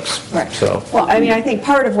folks. Right. So. Well, I mean, I think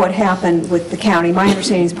part of what happened with the county, my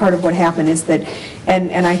understanding is part of what happened is that,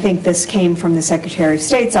 and I think this came from the Secretary of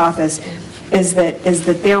State's office, is that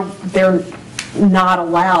they're not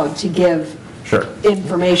allowed to give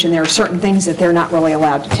information. There are certain things that they're not really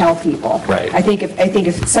allowed to tell people. Right. I think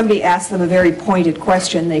if somebody asks them a very pointed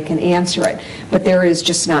question, they can answer it, but there is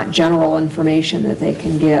just not general information that they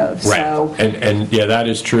can give. Right. So, and yeah, that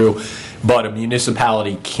is true, but a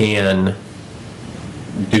municipality can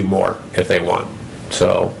do more if they want.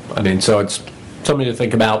 So, I mean, so it's something to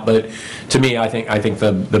think about, but to me, I think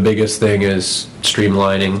the biggest thing is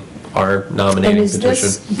streamlining our And nominating is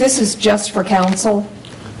petition. this is just for council?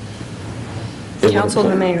 Council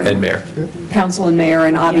and the mayor. And mayor, Council and mayor,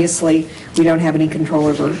 and obviously, we don't have any control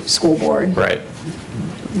over school board. right.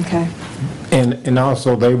 Okay. And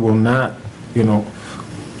also, they will not,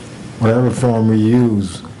 whatever form we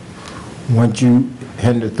use, once you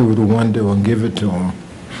hand it through the window and give it to them,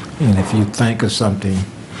 and if you think of something,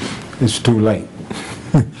 it's too late.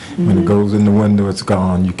 When it goes in the window, it's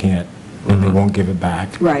gone, you can't, and they won't give it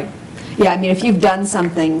back. Right. Yeah, I mean, if you've done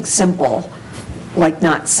something simple, like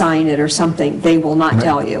not sign it or something, they will not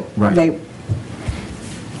tell you. Right.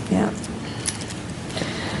 Yeah.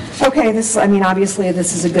 Okay, obviously,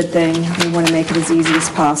 this is a good thing. We want to make it as easy as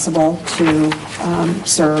possible to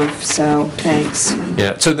serve, so thanks.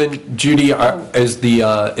 Yeah, so then Judy, is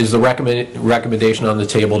the recommendation on the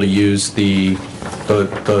table to use the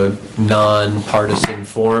non-partisan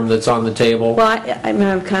form that's on the table? Well,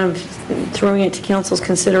 I'm kind of throwing it to council's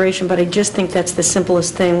consideration, but I just think that's the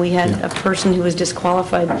simplest thing. We had a person who was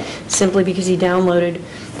disqualified simply because he downloaded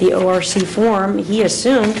the ORC form. He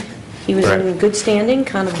assumed he was in Right. good standing,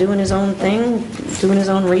 kind of doing his own thing, doing his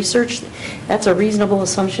own research. That's a reasonable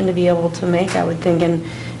assumption to be able to make, I would think. And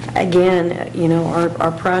again,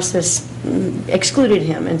 our process excluded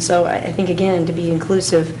him. And so I think, again, to be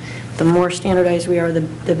inclusive, the more standardized we are,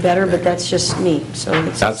 the better, but that's just me. So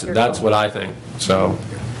That's what I think, so.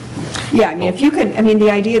 Yeah, the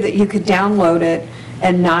idea that you could download it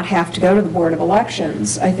and not have to go to the Board of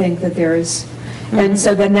Elections, I think that there's, and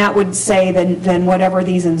so then that would say then whatever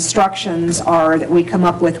these instructions are that we come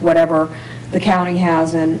up with, whatever the county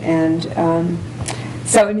has, and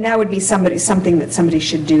so that would be something that somebody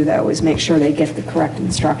should do, though, is make sure they get the correct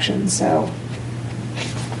instructions, so.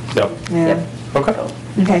 Yep. Yeah. Okay.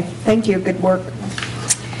 Okay, thank you, good work.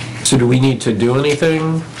 So do we need to do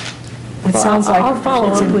anything? It sounds like I'll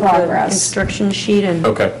follow it's up in with the progress. instruction sheet and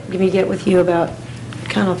Okay. maybe get with you about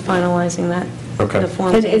kind of finalizing that. Okay. The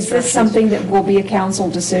forms And and is this instructions. something that will be a council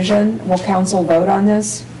decision? Will council vote on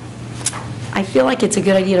this? I feel like it's a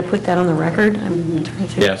good idea to put that on the record. I'm trying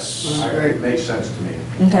to. Yes. It makes sense to me.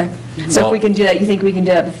 Okay. So if we can do that, you think we can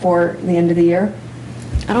do that before the end of the year?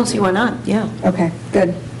 I don't see why not, yeah. Okay,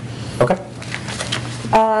 good. Okay.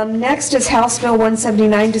 Next is House Bill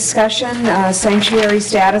 179 discussion, sanctuary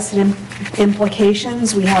status and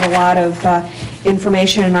implications. We had a lot of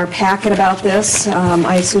information in our packet about this.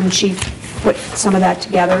 I assume Chief put some of that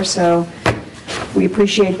together, so we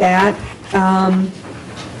appreciate that.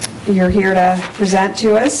 You're here to present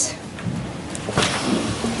to us.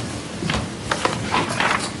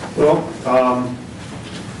 Well,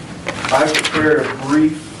 I've prepared a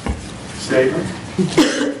brief statement,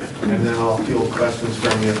 and then I'll field questions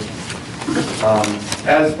from you.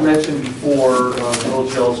 As mentioned before,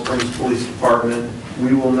 Village Yellow Springs Police Department,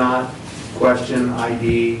 we will not question,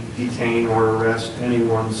 ID, detain, or arrest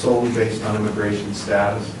anyone solely based on immigration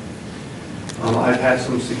status. I've had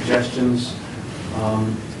some suggestions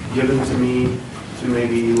given to me to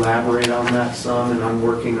maybe elaborate on that some, and I'm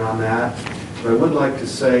working on that. But I would like to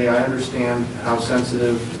say I understand how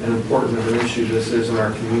sensitive and important of an issue this is in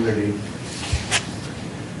our community.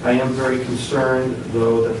 I am very concerned,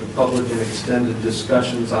 though, that the public and extended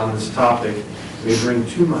discussions on this topic may bring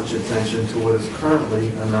too much attention to what is currently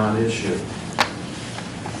a non-issue.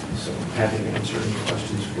 So I'm happy to answer any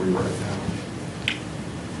questions for you right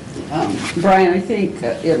now. Brian, I think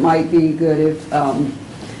it might be good if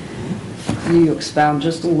you expound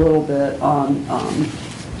just a little bit on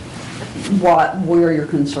where your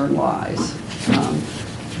concern lies.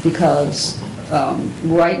 Because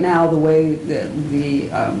right now, the way that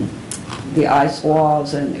the ICE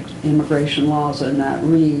laws and immigration laws and that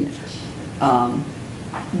read,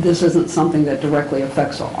 this isn't something that directly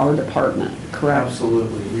affects our department, correct?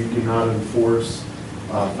 Absolutely. We do not enforce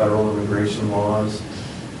federal immigration laws.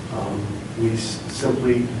 We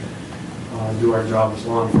simply do our job as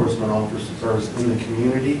law enforcement officers in the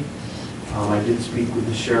community. I did speak with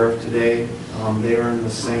the sheriff today. They are in the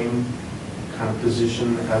same kind of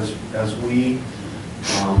position as we.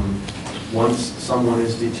 Once someone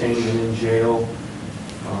is detained and in jail,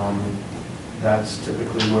 that's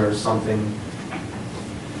typically where something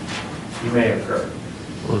may occur.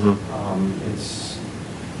 It's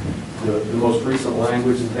the most recent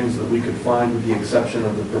language and things that we could find, with the exception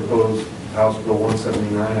of the proposed House Bill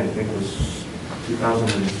 179, I think it was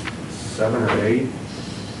 2007 or 8.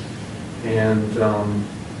 And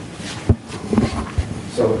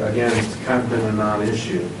so again, it's kind of been a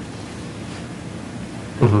non-issue.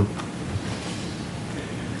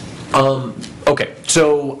 Okay,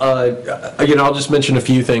 So, I'll just mention a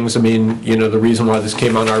few things. I mean, the reason why this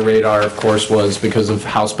came on our radar, of course, was because of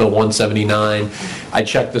House Bill 179. I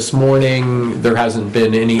checked this morning, there hasn't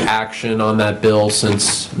been any action on that bill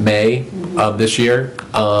since May of this year,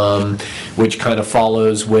 which kind of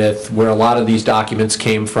follows with where a lot of these documents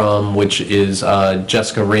came from, which is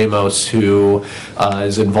Jessica Ramos, who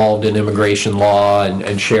is involved in immigration law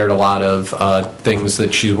and shared a lot of things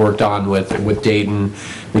that she's worked on with Dayton,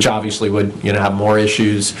 which obviously would have more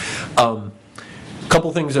issues.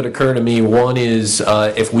 Couple things that occur to me. One is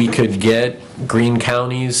if we could get Greene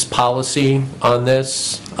County's policy on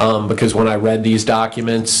this, because when I read these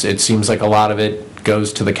documents, it seems like a lot of it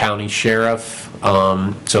goes to the county sheriff.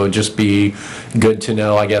 So it'd just be good to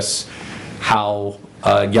know, I guess, how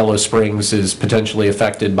Yellow Springs is potentially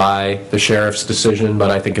affected by the sheriff's decision, but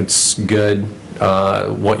I think it's good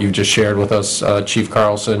what you just shared with us, Chief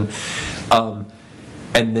Carlson.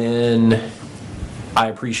 And then I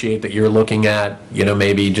appreciate that you're looking at,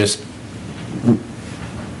 maybe just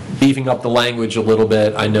beefing up the language a little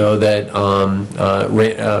bit. I know that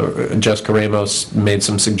Jessica Ramos made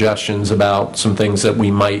some suggestions about some things that we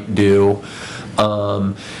might do.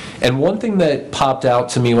 And one thing that popped out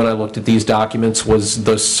to me when I looked at these documents was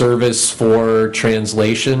the service for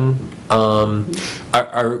translation.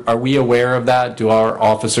 Are we aware of that? Do our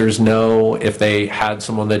officers know if they had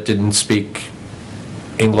someone that didn't speak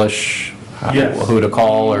English, Yes. who to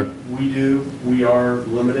call? Or We do. We are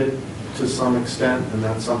limited to some extent, and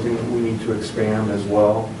that's something that we need to expand as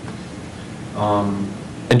well.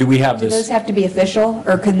 and do we have Do those this? have to be official,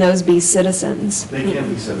 or can those be citizens? They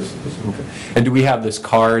can be citizens. And do we have this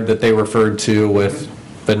card that they referred to with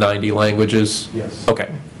the 90 languages? Yes. Okay,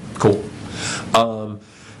 cool.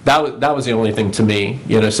 That was the only thing to me,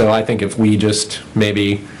 so I think if we just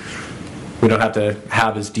maybe, we don't have to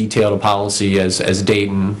have as detailed a policy as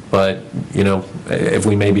Dayton, but, if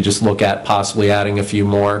we maybe just look at possibly adding a few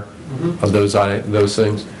more of those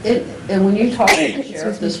things. And when you talked to the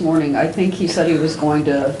sheriff this morning, I think he said he was going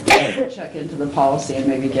to check into the policy and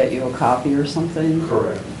maybe get you a copy or something.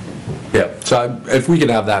 Correct. Yeah, so if we could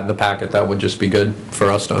have that in the packet, that would just be good for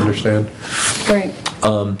us to understand. Great.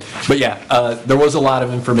 But yeah, there was a lot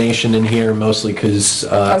of information in here, mostly because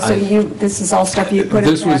So this is all stuff you put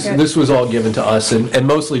in the packet? this was all given to us, and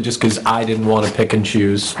mostly just because I didn't want to pick and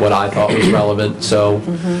choose what I thought was relevant, so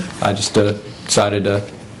I just decided to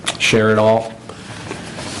share it all.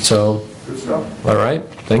 So, Good stuff. all right,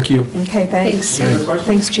 thank you. Okay, thanks. Any other questions?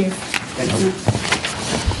 Thanks, Chief. Thank you.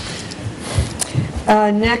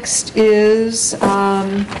 Next is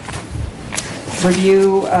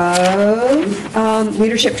review of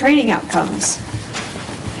leadership training outcomes.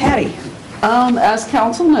 Patty? As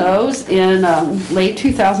council knows, in late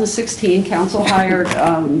 2016, council hired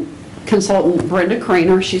consultant Brenda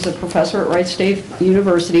Craner. She's a professor at Wright State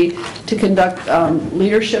University to conduct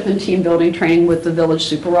leadership and team building training with the village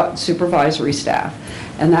supervisory staff.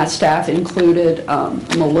 And that staff included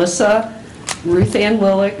Melissa, Ruth Ann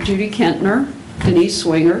Willick, Judy Kentner, Denise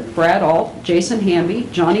Swinger, Brad Alt, Jason Hamby,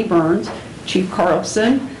 Johnny Burns, Chief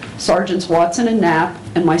Carlson, Sergeants Watson and Knapp,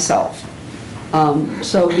 and myself.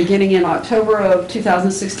 So beginning in October of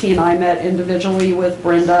 2016, I met individually with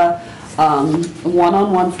Brenda,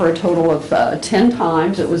 one-on-one for a total of 10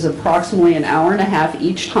 times. It was approximately an hour and a half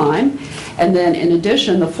each time. And then in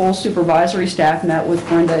addition, the full supervisory staff met with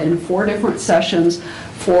Brenda in 4 different sessions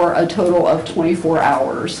for a total of 24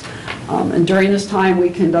 hours. And during this time, we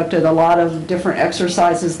conducted a lot of different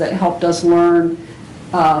exercises that helped us learn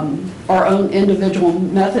our own individual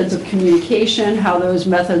methods of communication, how those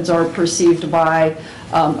methods are perceived by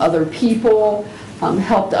other people,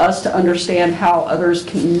 helped us to understand how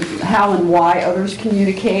and why others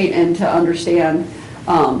communicate, and to understand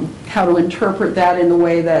how to interpret that in the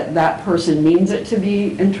way that that person means it to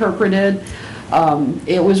be interpreted.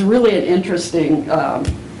 It was really an interesting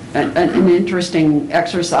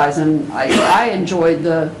exercise, and I enjoyed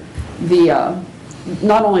the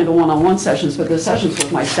not only the one-on-one sessions, but the sessions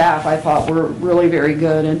with my staff I thought were really very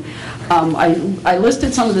good. And I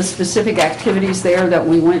listed some of the specific activities there that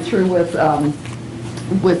we went through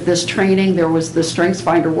with this training. There was the Strengths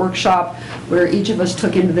Finder workshop, where each of us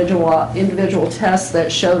took individual tests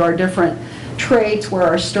that showed our different traits, where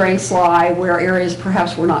our strengths lie, where areas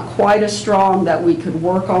perhaps were not quite as strong that we could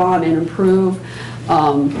work on and improve.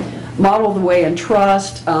 Model the way and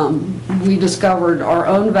trust. We discovered our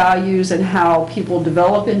own values and how people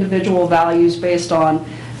develop individual values based on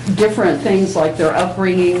different things like their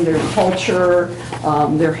upbringing, their culture,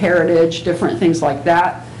 their heritage, different things like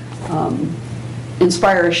that.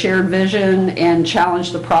 Inspire a shared vision and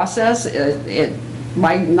challenge the process.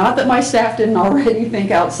 not that my staff didn't already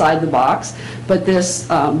think outside the box, but this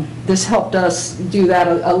helped us do that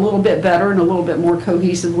a little bit better and a little bit more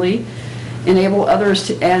cohesively, enable others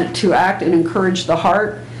to act and encourage the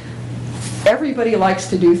heart. Everybody likes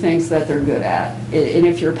to do things that they're good at. And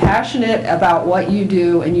if you're passionate about what you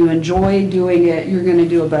do and you enjoy doing it, you're going to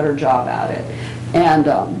do a better job at it.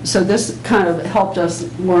 And so this kind of helped us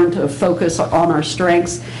learn to focus on our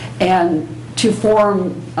strengths and to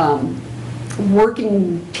form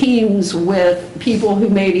working teams with people who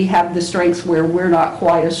maybe have the strengths where we're not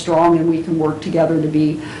quite as strong, and we can work together to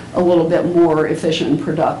be a little bit more efficient and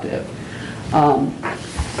productive.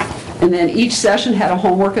 And then each session had a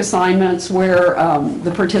homework assignments where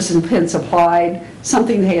the participants applied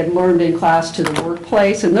something they had learned in class to the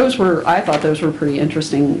workplace, and I thought those were pretty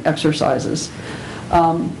interesting exercises.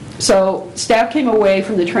 So staff came away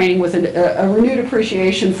from the training with a renewed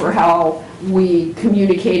appreciation for how we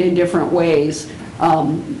communicate in different ways,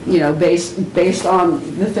 based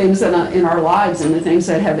on the things in our lives and the things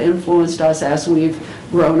that have influenced us as we've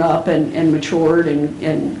grown up and matured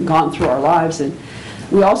and gone through our lives. And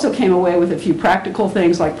we also came away with a few practical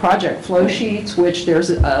things like project flow sheets, which there's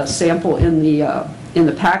a sample in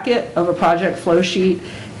the packet of a project flow sheet.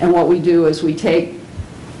 And what we do is we take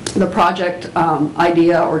the project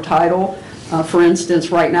idea or title. For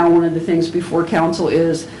instance, right now one of the things before council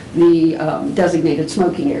is the designated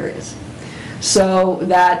smoking areas. So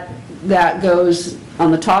that goes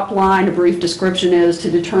on the top line. A brief description is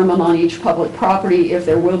to determine on each public property if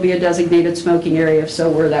there will be a designated smoking area, if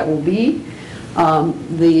so, where that will be.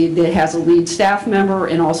 It has a lead staff member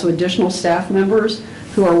and also additional staff members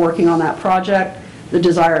who are working on that project. The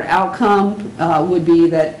desired outcome would be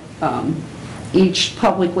that each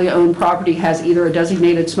publicly owned property has either a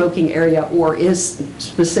designated smoking area or is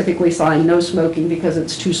specifically signed no smoking because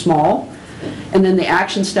it's too small. And then the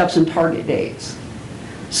action steps and target dates.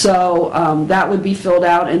 So that would be filled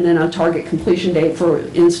out, and then a target completion date. For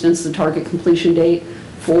instance, the target completion date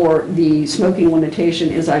for the smoking limitation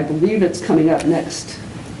is, I believe it's coming up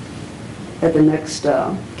at the next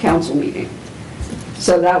council meeting.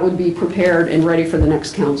 So that would be prepared and ready for the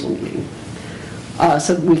next council meeting.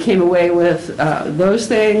 So we came away with those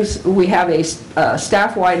things. We have a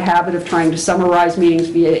staff-wide habit of trying to summarize meetings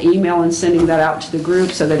via email and sending that out to the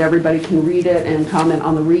group so that everybody can read it and comment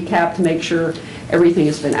on the recap to make sure everything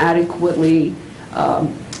has been adequately,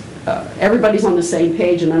 everybody's on the same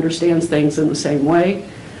page and understands things in the same way.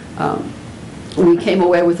 We came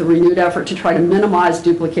away with a renewed effort to try to minimize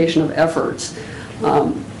duplication of efforts,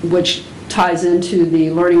 which ties into the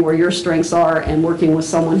learning where your strengths are and working with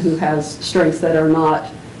someone who has strengths that are not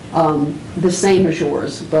the same as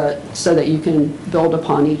yours, but so that you can build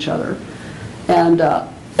upon each other. And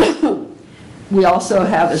we also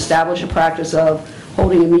have established a practice of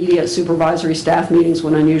holding immediate supervisory staff meetings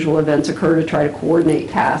when unusual events occur to try to coordinate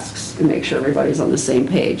tasks and make sure everybody's on the same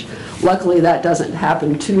page. Luckily, that doesn't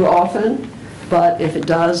happen too often, but if it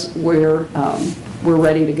does, we're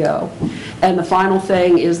ready to go. And the final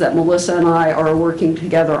thing is that Melissa and I are working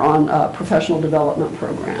together on professional development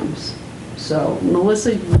programs. So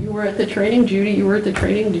Melissa, you were at the training. Judy, you were at the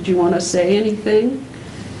training. Did you want to say anything?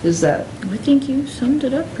 I think you summed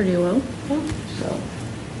it up pretty well. So,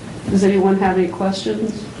 does anyone have any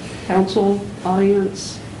questions? Council,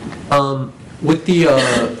 audience? With the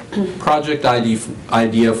project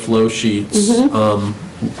idea flow sheets,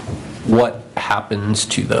 what happens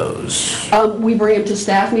to those? We bring them to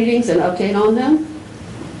staff meetings and update on them.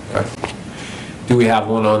 Okay. Do we have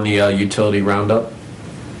one on the utility roundup?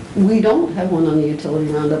 We don't have one on the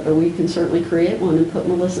utility roundup, but we can certainly create one and put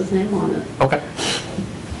Melissa's name on it. Okay.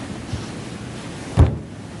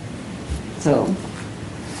 So,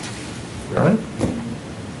 All right.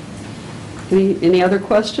 any other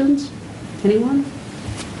questions? Anyone?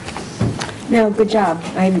 No, good job.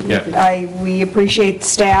 Yeah. We appreciate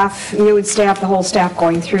staff, you and staff, the whole staff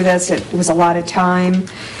going through this. It was a lot of time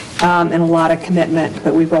and a lot of commitment,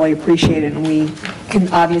 but we really appreciate it, and we can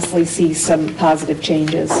obviously see some positive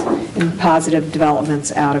changes and positive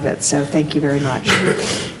developments out of it, so thank you very much.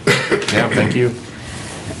 Yeah, thank you.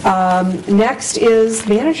 Next is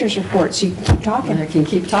manager's report, so you can keep talking. I can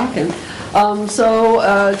keep talking.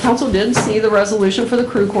 Council did see the resolution for the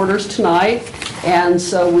crew quarters tonight, and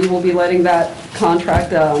so we will be letting that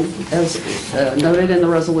contract, as noted in the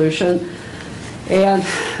resolution, and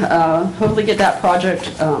hopefully get that project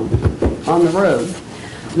on the road.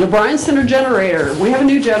 The Bryan Center generator, we have a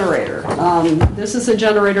new generator. This is a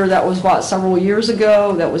generator that was bought several years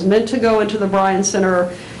ago that was meant to go into the Bryan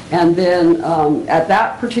Center, and then at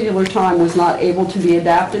that particular time was not able to be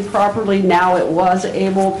adapted properly. Now it was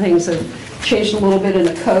able. Things have changed a little bit in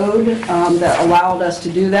the code that allowed us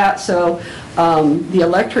to do that. So the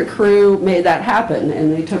electric crew made that happen,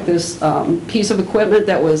 and they took this piece of equipment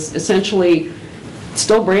that was essentially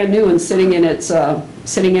still brand new and sitting in its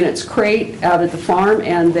crate out at the farm,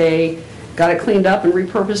 and they got it cleaned up and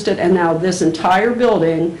repurposed it, and now this entire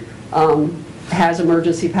building has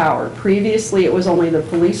emergency power. Previously, it was only the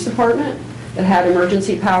police department that had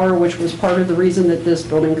emergency power, which was part of the reason that this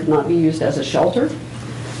building could not be used as a shelter,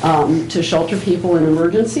 to shelter people in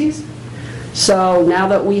emergencies. So now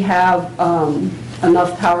that we have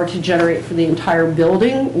enough power to generate for the entire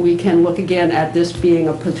building, we can look again at this being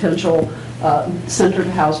a potential center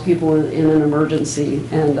to house people in an emergency,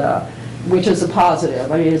 and which is a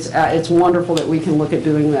positive. I mean, it's wonderful that we can look at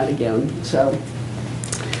doing that again. So,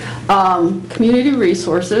 community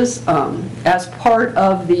resources, as part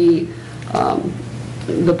of the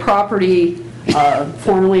property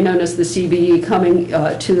formerly known as the CBE coming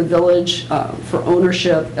to the village for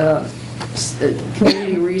ownership,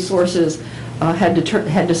 community resources had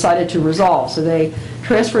decided to resolve. So they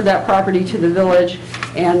transferred that property to the village,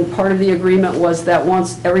 and part of the agreement was that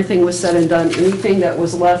once everything was said and done, anything that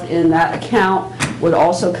was left in that account would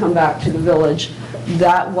also come back to the village.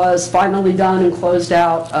 That was finally done and closed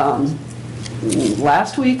out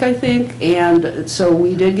last week, I think, and so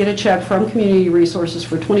we did get a check from Community Resources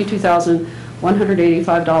for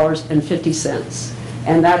 $22,185.50.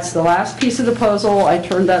 And that's the last piece of the puzzle. I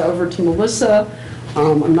turned that over to Melissa.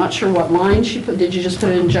 I'm not sure what line she put. Did you just put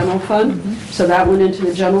it in general fund? Mm-hmm. So that went into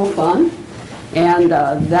the general fund, and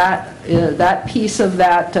that piece of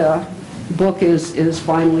that book is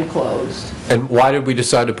finally closed. And why did we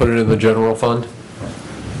decide to put it in the general fund?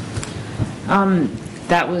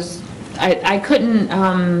 That was, I couldn't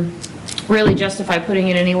really justify putting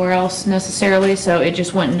it anywhere else necessarily, so it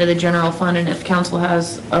just went into the general fund, and if council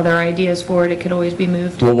has other ideas for it, it could always be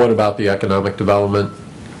moved. Well, what about the economic development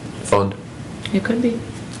fund? It could be.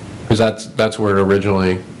 Because that's where it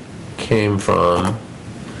originally came from.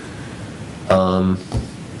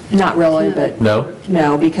 Not really, but... No?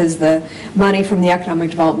 No, because the money from the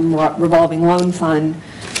Economic Development Revolving Loan Fund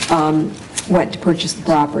went to purchase the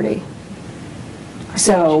property.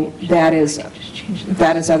 So that is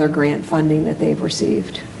other grant funding that they've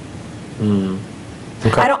received.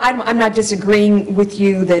 Okay. I'm not disagreeing with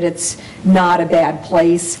you that it's not a bad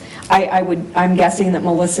place. I'm guessing that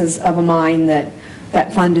Melissa's of a mind that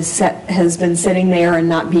that fund has been sitting there and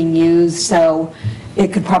not being used, so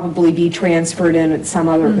it could probably be transferred in at some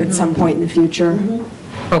point in the future.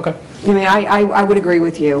 Okay. I mean, I would agree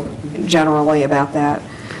with you generally about that.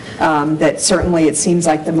 That certainly it seems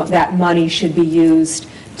like that money should be used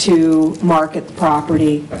to market the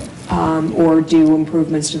property or do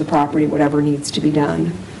improvements to the property, whatever needs to be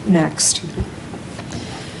done next.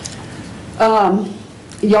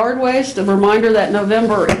 Yard waste, a reminder that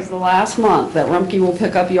November is the last month that Rumpke will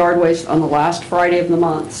pick up yard waste on the last Friday of the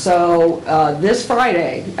month. So this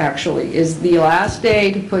Friday, actually, is the last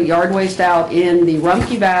day to put yard waste out in the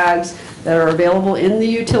Rumpke bags that are available in the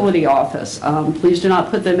utility office. Please do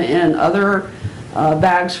not put them in other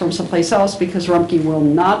bags from someplace else, because Rumpke will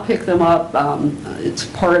not pick them up. It's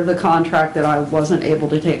part of the contract that I wasn't able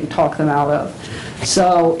to talk them out of.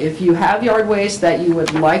 So if you have yard waste that you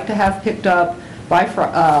would like to have picked up by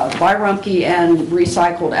Rumpke and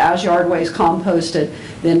recycled as yard waste, composted,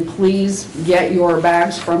 then please get your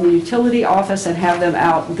bags from the utility office and have them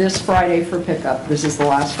out this Friday for pickup. This is the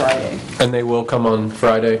last Friday. And they will come on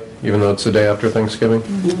Friday, even though it's the day after Thanksgiving?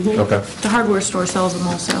 Mm-hmm. Okay. The hardware store sells them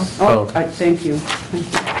also. Thank you.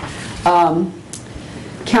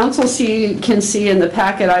 Council can see in the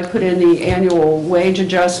packet I put in the annual wage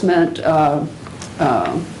adjustment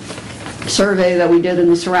survey that we did in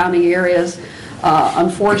the surrounding areas.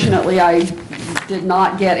 Unfortunately, I did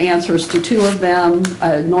not get answers to 2 of them.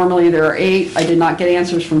 Normally there are 8. I did not get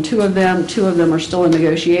answers from 2 of them. 2 of them are still in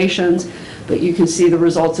negotiations, but you can see the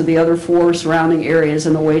results of the other 4 surrounding areas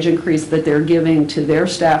and the wage increase that they're giving to their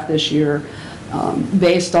staff this year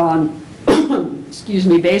based on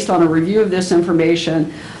based on a review of this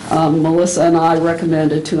information. Melissa and I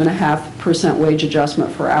recommend a 2.5% wage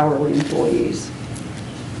adjustment for hourly employees.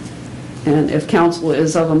 And if council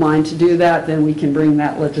is of a mind to do that, then we can bring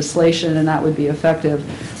that legislation, and that would be effective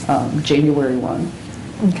January 1,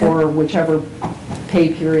 okay, or whichever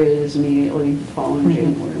pay period is immediately following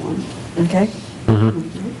January 1. Okay.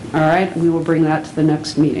 Mm-hmm. All right, we will bring that to the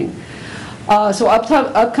next meeting. So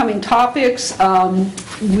upcoming topics,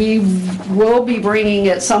 we will be bringing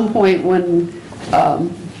at some point when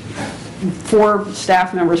 4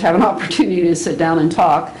 staff members have an opportunity to sit down and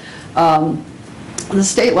talk. The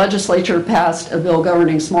state legislature passed a bill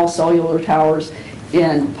governing small cellular towers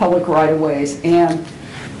in public right-of-ways. And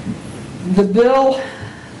the bill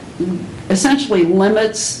essentially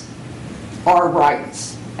limits our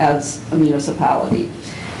rights as a municipality.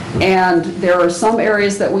 And there are some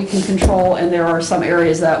areas that we can control, and there are some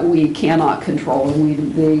areas that we cannot control,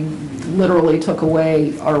 and they literally took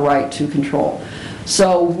away our right to control.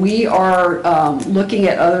 So we are looking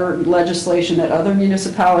at other legislation that other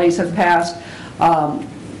municipalities have passed.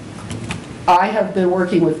 I have been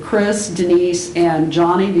working with Chris, Denise, and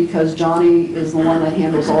Johnny, because Johnny is the one that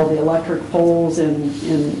handles all the electric poles in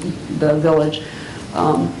the village.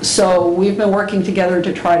 So we've been working together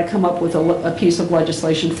to try to come up with a piece of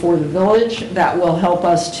legislation for the village that will help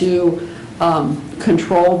us to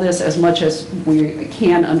control this as much as we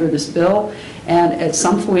can under this bill. And at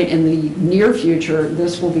some point in the near future,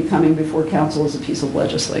 this will be coming before council as a piece of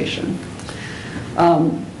legislation.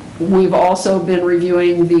 We've also been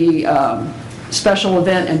reviewing the special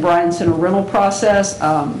event and Bryan Center rental process.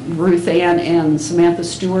 Ruth Ann and Samantha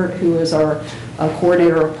Stewart, who is our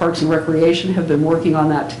coordinator of Parks and Recreation, have been working on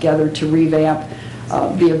that together to revamp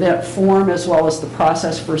the event form as well as the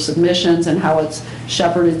process for submissions and how it's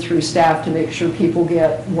shepherded through staff to make sure people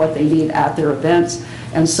get what they need at their events.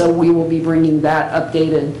 And so we will be bringing that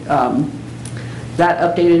updated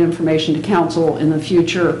information to council in the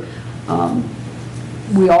future.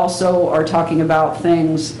 We also are talking about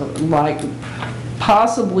things like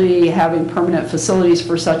possibly having permanent facilities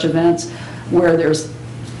for such events where there's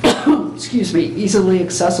excuse me, easily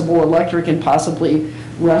accessible electric and possibly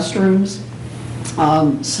restrooms.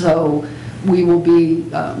 So we will be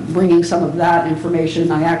bringing some of that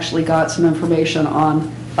information. I actually got some information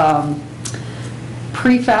on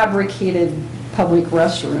prefabricated public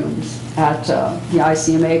restrooms at the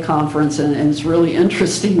ICMA conference, and it's really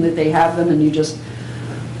interesting that they have them and you just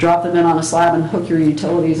drop them in on a slab and hook your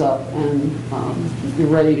utilities up and you're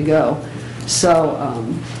ready to go. So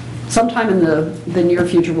sometime in the near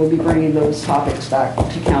future we'll be bringing those topics back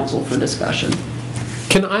to council for discussion.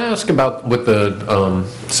 Can I ask about with the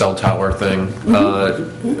cell tower thing?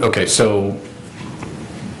 Okay, so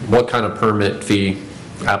what kind of permit fee,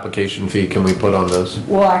 application fee can we put on those?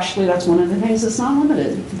 Well, actually, that's one of the things that's not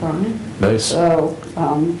limited, Brian. Nice. So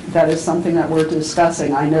that is something that we're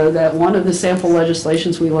discussing. I know that one of the sample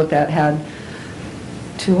legislations we looked at had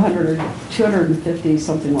 200 or 250,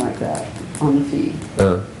 something like that, on the fee.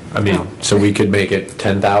 I mean, so we could make it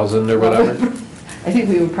 10,000 or whatever? I think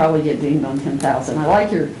we would probably get dinged on 10,000. I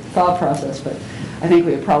like your thought process, but I think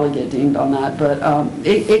we would probably get dinged on that. But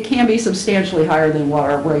it can be substantially higher than what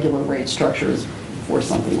our regular rate structure is for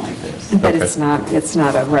something like this. But Okay. it's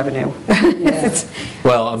not a revenue. Yeah.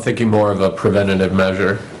 Well, I'm thinking more of a preventative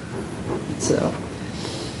measure. So,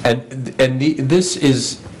 This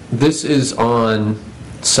is on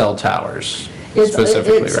cell towers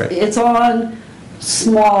specifically, right? It's on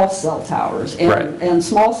small cell towers. And, Right. and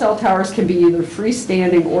small cell towers can be either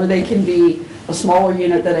freestanding or they can be a smaller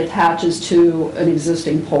unit that attaches to an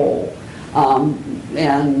existing pole.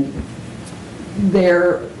 And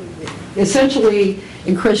they're essentially,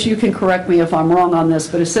 and Chris, you can correct me if I'm wrong on this,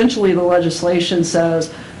 but essentially the legislation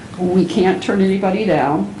says we can't turn anybody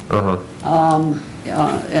down.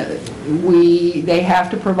 They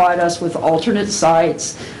have to provide us with alternate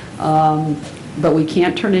sites, but we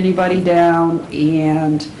can't turn anybody down,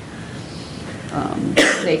 and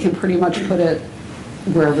they can pretty much put it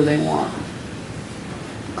wherever they want.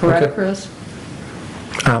 Correct, Okay. Chris?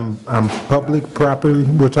 On public property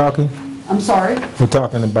we're talking? I'm sorry? We're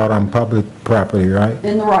talking about on public property, right?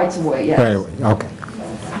 In the rights of way, yes. Right away, okay.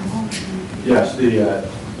 Yes,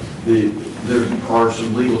 there are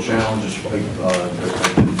some legal challenges that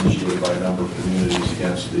have been initiated by a number of communities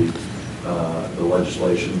against the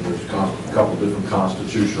legislation. There's a couple different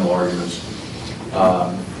constitutional arguments.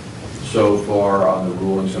 So far on the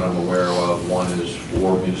rulings that I'm aware of, one is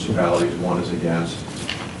for municipalities, one is against.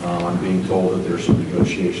 I'm being told that there's some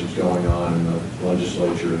negotiations going on in the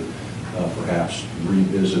legislature to perhaps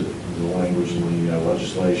revisit the language in the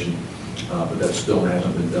legislation, but that still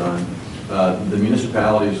hasn't been done. The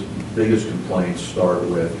municipalities' biggest complaints start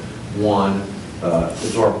with, one,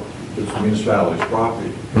 it's the municipality's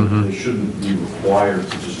property. They shouldn't be required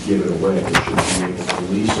to just give it away. They should be able to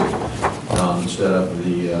lease it instead of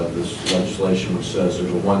this legislation which says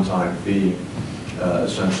there's a one-time fee.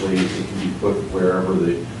 Essentially, it can be put wherever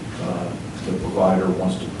the provider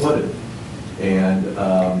wants to put it. And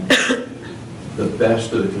the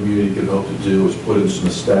best that a community could hope to do is put in some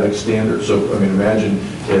aesthetic standards. So, I mean, imagine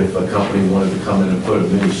if a company wanted to come in and put a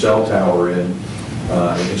new cell tower in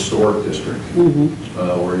a historic district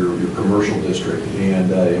or your commercial district,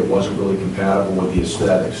 and it wasn't really compatible with the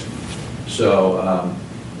aesthetics. So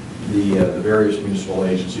the various municipal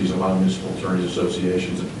agencies, among municipal attorneys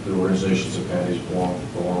associations, the organizations that Patty's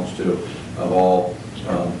belongs to, have all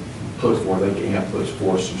put forth, they can't put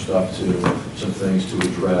forth some things to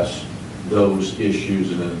address those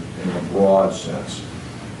issues in a broad sense.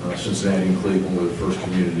 Cincinnati and Cleveland were the first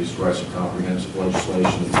communities to write some comprehensive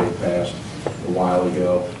legislation that they passed a while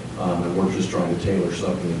ago, and we're just trying to tailor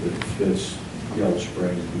something that fits Yellow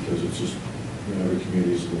Springs because it's just, every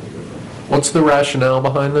community is a little different. What's the rationale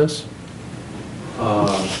behind this?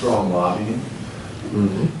 Strong lobbying. I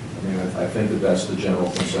mean, I think that that's the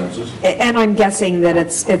general consensus. And I'm guessing that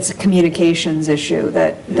it's a communications issue,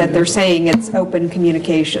 that they're saying it's open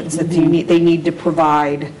communications, that they need to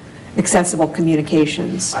provide accessible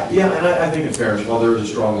communications. Yeah, and I think in fairness, while there is a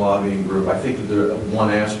strong lobbying group, I think that one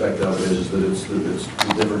aspect of it is that it's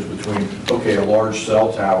the difference between, okay, a large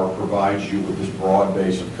cell tower provides you with this broad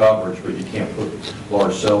base of coverage, but you can't put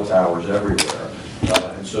large cell towers everywhere.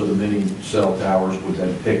 And so the mini cell towers would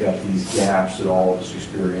then pick up these gaps that all of us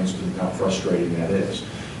experienced and how frustrating that is.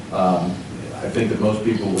 I think that most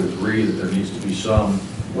people would agree that there needs to be some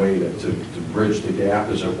way to bridge the gap,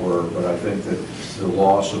 as it were, but I think that the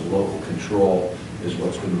loss of local control is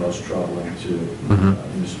what's been most troubling to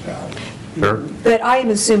municipalities. Sure. But I am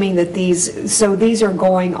assuming that these are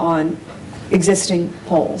going on existing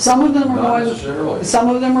poles. Some of them are Not going, necessarily. some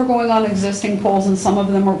of them are going on existing poles, and some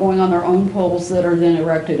of them are going on their own poles that are then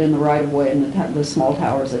erected in the right-of-way and the small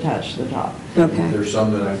towers attached to the top. Okay. There's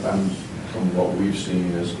some that from what we've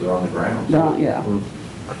seen is they're on the ground. Yeah.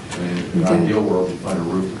 I mean, in the ideal world, you find a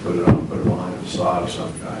roof to put it on, put it behind a facade of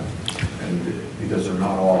some kind, and because they're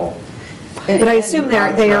not all. But I assume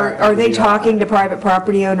are they talking to private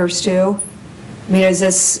property owners too? I mean, is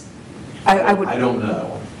this, I would. I don't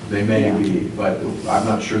know. They may be, but I'm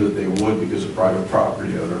not sure that they would because a private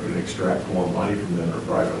property owner can extract more money from them or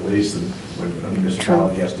private lease than when a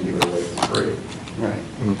municipality has to give it away for free. Right.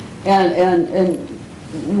 And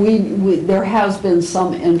there has been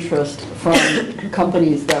some interest from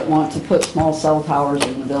companies that want to put small cell towers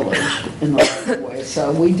in the village in the right way.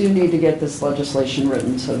 So we do need to get this legislation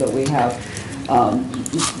written so that we have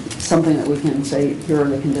something that we can say, here are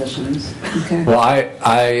the conditions. Okay. Well,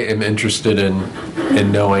 I am interested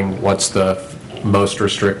in knowing what's the most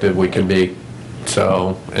restrictive we can be.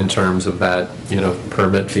 So in terms of that,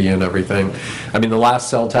 permit fee and everything. I mean, the last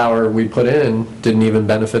cell tower we put in didn't even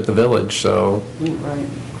benefit the village, so. Right.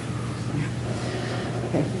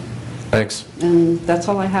 Okay. Thanks. And that's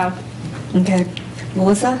all I have. Okay.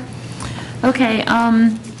 Melissa? Okay,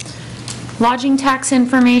 lodging tax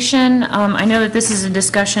information. I know that this is a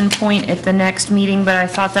discussion point at the next meeting, but I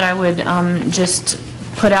thought that I would just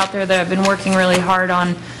put out there that I've been working really hard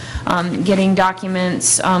on getting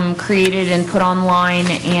documents created and put online,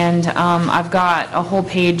 and I've got a whole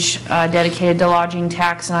page dedicated to lodging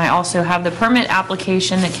tax, and I also have the permit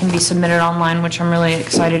application that can be submitted online, which I'm really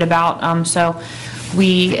excited about. So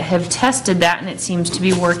we have tested that, and it seems to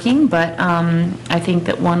be working, but I think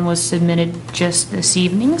that one was submitted just this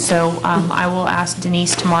evening, so I will ask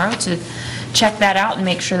Denise tomorrow to check that out and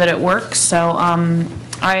make sure that it works. So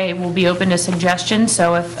I will be open to suggestions,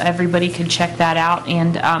 so if everybody could check that out,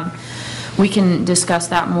 and we can discuss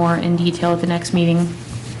that more in detail at the next meeting.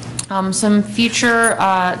 Some future,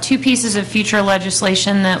 two pieces of future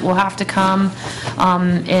legislation that will have to come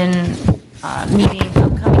in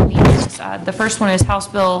upcoming meetings. The first one is House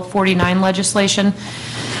Bill 49 legislation.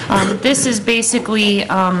 This is basically,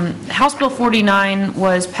 House Bill 49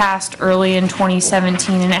 was passed early in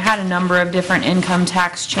 2017, and it had a number of different income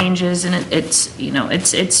tax changes, and it's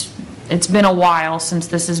been a while since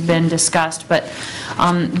this has been discussed, but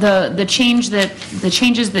the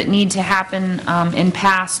changes that need to happen and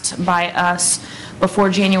passed by us before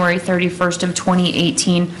January 31st of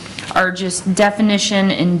 2018 are just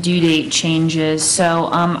definition and due date changes. So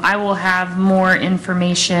I will have more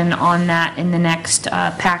information on that in the next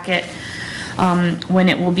packet when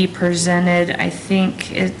it will be presented. I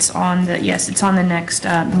think it's on the, yes, it's on the next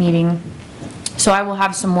meeting. So I will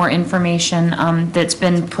have some more information that's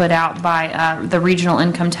been put out by the Regional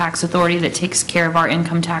Income Tax Authority that takes care of our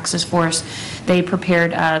income taxes for us. They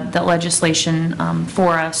prepared the legislation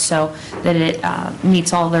for us so that it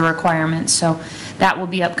meets all the requirements. So that will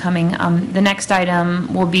be upcoming. The next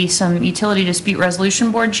item will be some utility dispute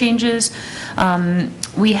resolution board changes.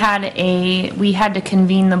 We had to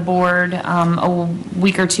convene the board a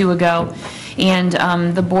week or two ago, and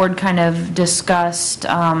the board kind of discussed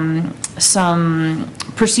some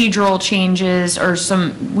procedural changes, or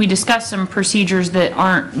we discussed some procedures that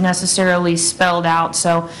aren't necessarily spelled out,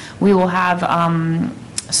 so we will have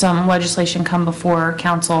some legislation come before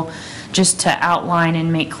council just to outline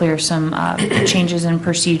and make clear some changes in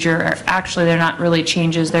procedure. Actually, they're not really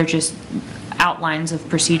changes, they're just outlines of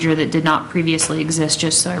procedure that did not previously exist,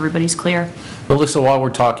 just so everybody's clear. Melissa, while we're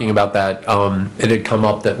talking about that, it had come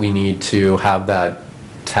up that we need to have that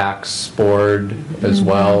tax board as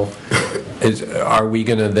well. Are we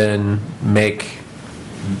going to then make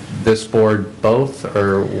this board both,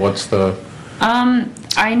 or what's the?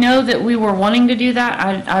 I know that we were wanting to do that.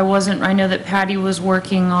 I know that Patty was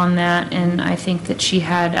working on that, and I think that she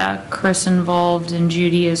had Chris involved and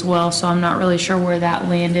Judy as well, so I'm not really sure where that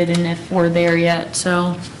landed and if we're there yet,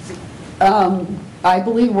 so. I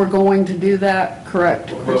believe we're going to do that,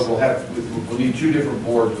 correct? We'll need two different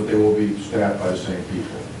boards, but they will be staffed by the same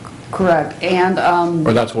people. Correct, and,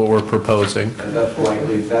 Or that's what we're proposing? And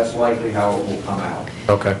that's likely how it will come out.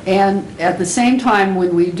 Okay. and at the same time,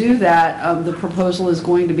 when we do that, the proposal is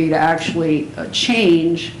going to be to actually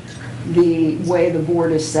change the way the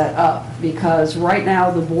board is set up, because right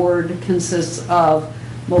now the board consists of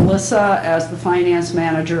Melissa as the finance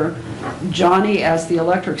manager, Johnny as the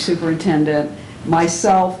electric superintendent,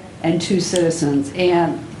 myself, and 2 citizens.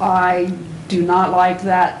 And I do not like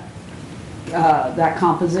that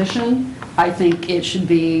composition. I think it should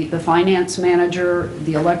be the finance manager,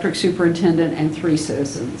 the electric superintendent, and 3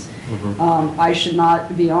 citizens. I should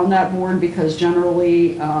not be on that board because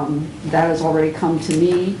generally that has already come to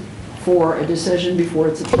me for a decision before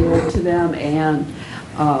it's appealed to them, and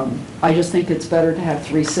I just think it's better to have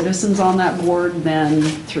 3 citizens on that board than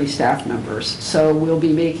 3 staff members. So we'll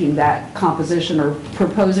be making that composition, or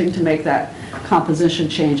proposing to make that composition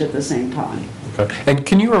change at the same time. Okay. And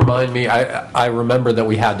can you remind me, I remember that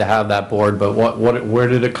we had to have that board, but where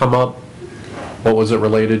did it come up? What was it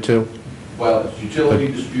related to? Well, it's Utility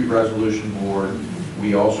Dispute Resolution Board.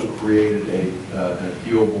 We also created an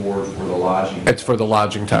appeal board for the lodging. It's for the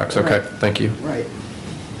lodging tax, okay, Right. thank you. Right.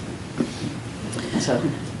 So,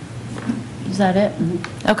 Is that it?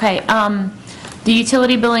 Okay, the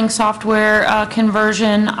utility billing software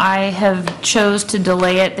conversion, I have chose to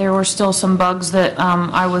delay it. There were still some bugs that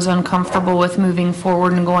I was uncomfortable with moving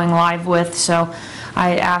forward and going live with, so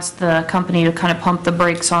I asked the company to kind of pump the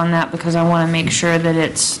brakes on that because I want to make sure that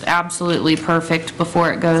it's absolutely perfect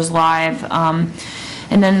before it goes live.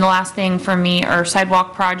 And then the last thing for me are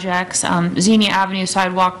sidewalk projects. Xenia Avenue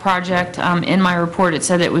sidewalk project, in my report it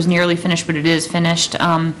said it was nearly finished, but it is finished.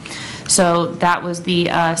 So that was the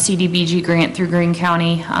CDBG grant through Greene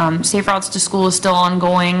County. Safe Routes to School is still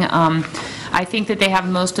ongoing. I think that they have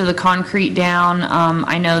most of the concrete down.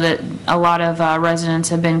 I know that a lot of residents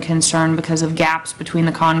have been concerned because of gaps between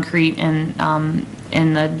the concrete and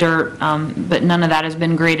the dirt, but none of that has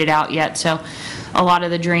been graded out yet. So a lot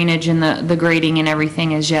of the drainage and the grading and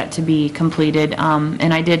everything is yet to be completed.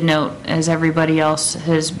 And I did note, as everybody else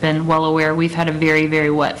has been well aware, we've had a very,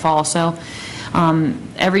 very wet fall. So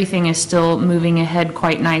everything is still moving ahead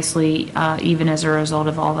quite nicely, even as a result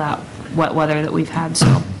of all that wet weather that we've had.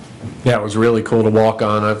 So. Yeah, it was really cool to walk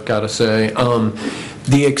on, I've got to say.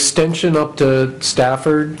 The extension up to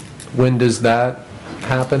Stafford, when does that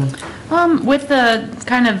happen? With the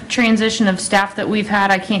kind of transition of staff that we've had,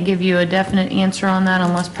 I can't give you a definite answer on that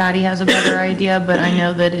unless Patty has a better idea, but I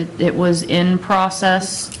know that it was in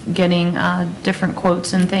process, getting different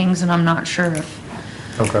quotes and things, and I'm not sure if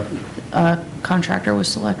Okay. a contractor was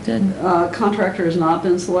selected. contractor has not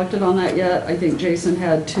been selected on that yet. I think Jason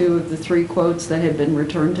had 2 of the 3 quotes that had been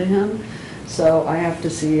returned to him. So I have to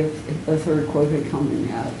see if a 3rd quote had come in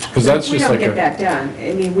yet. Because that's We just don't like get that done.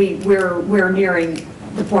 I mean, we're nearing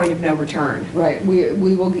the point of no return. Right, we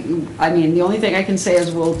will, I mean, the only thing I can say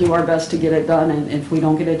is we'll do our best to get it done, and if we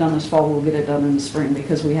don't get it done this fall, we'll get it done in the spring,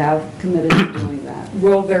 because we have committed to doing that.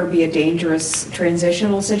 Will there be a dangerous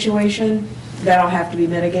transitional situation that'll have to be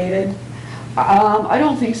mitigated? I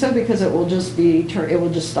don't think so, because it will just be, it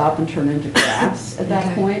will just stop and turn into grass at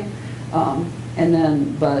that point. And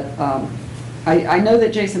then, but I know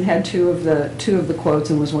that Jason had 2 of the quotes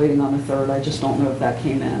and was waiting on the 3rd. I just don't know if that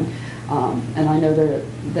came in. And I know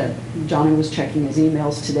that Johnny was checking his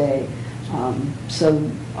emails today,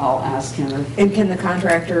 so I'll ask him. And can the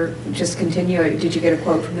contractor just continue? Did you get a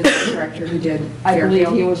quote from the contractor who did I believe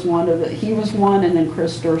Fairfield? he was one, and then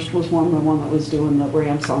Chris Durst was one, the one that was doing the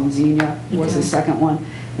ramps on Xenia was the second one,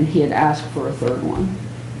 and he had asked for a 3rd one.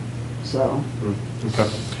 So. Okay.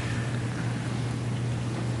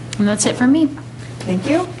 And that's it for me. Thank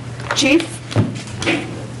you. Chief?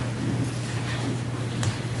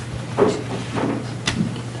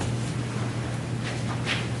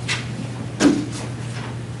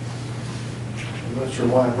 I'm not sure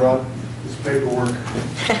why I brought this paperwork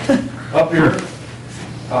up here.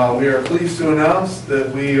 We are pleased to announce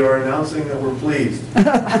that we are announcing that we're pleased.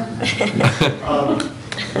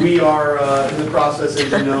 We are in the process, as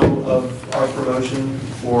you know, of our promotion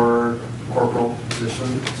for corporal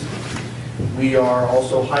positions. We are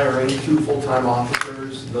also hiring 2 full-time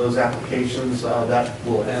officers. Those applications, that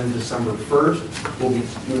will end December 1st. We'll be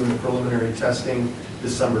doing the preliminary testing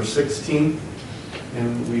December 16th,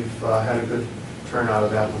 and we've had a good turnout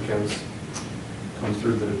of applicants come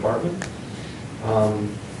through the department.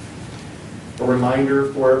 A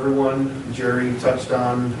reminder for everyone, Jerry touched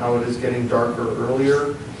on how it is getting darker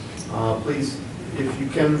earlier. Please, if you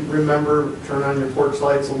can remember, turn on your porch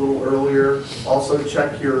lights a little earlier. Also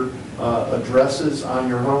check your addresses on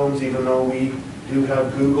your homes, even though we do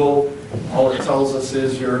have Google. All it tells us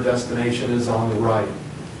is your destination is on the right.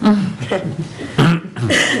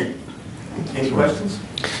 Any questions?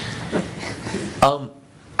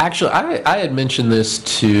 Actually, I had mentioned this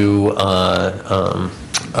to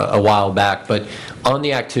a while back, but on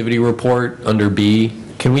the activity report under B,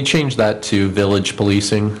 can we change that to village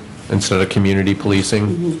policing instead of community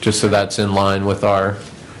policing, just so that's in line with our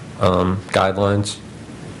guidelines?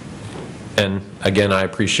 And again, I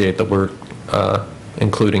appreciate that we're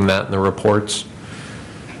including that in the reports.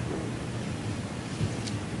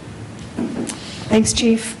 Thanks,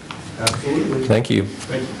 Chief. Absolutely. Thank you.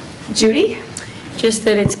 Thank you. Judy? Just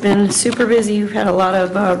that it's been super busy. You've had a lot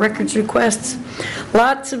of records requests,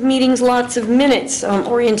 lots of meetings, lots of minutes.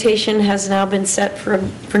 Orientation has now been set for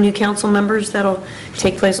new council members. That'll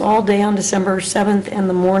take place all day on December 7th and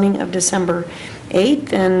the morning of December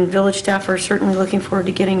 8th. And village staff are certainly looking forward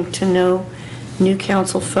to getting to know new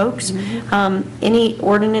council folks. Any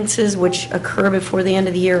ordinances which occur before the end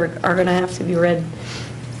of the year are going to have to be read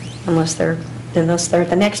unless they're at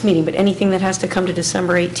the next meeting, but anything that has to come to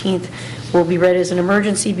December 18th will be read as an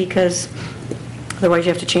emergency, because otherwise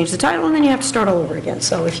you have to change the title and then you have to start all over again.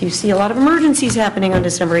 So if you see a lot of emergencies happening on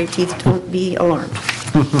December 18th, don't be alarmed.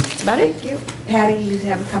 That's about it. Thank you. Patty, you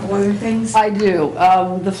have a couple other things? I do.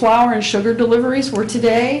 The flour and sugar deliveries were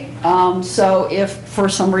today. So if for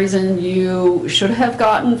some reason you should have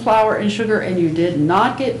gotten flour and sugar and you did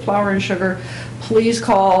not get flour and sugar, please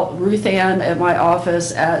call Ruth Ann at my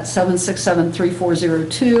office at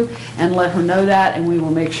 767-3402 and let her know that, and we will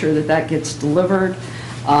make sure that that gets delivered.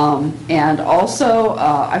 And also,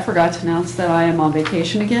 I forgot to announce that I am on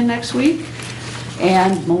vacation again next week,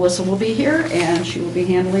 and Melissa will be here, and she will be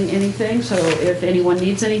handling anything. So if anyone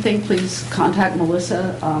needs anything, please contact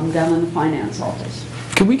Melissa down in the finance office.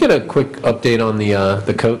 Can we get a quick update on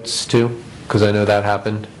the coats too? Because I know that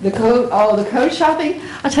happened. The coat shopping,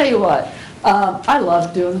 I'll tell you what. I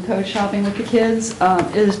love doing the coat shopping with the kids.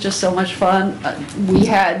 It is just so much fun. We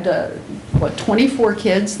had, 24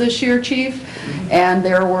 kids this year, Chief? And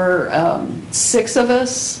there were 6 of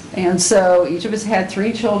us, and so each of us had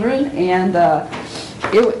 3 children, and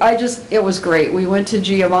it was great. We went to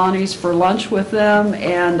Giovanni's for lunch with them,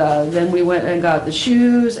 and then we went and got the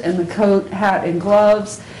shoes and the coat, hat, and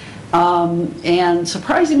gloves. And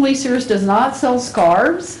surprisingly, Sears does not sell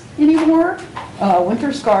scarves anymore,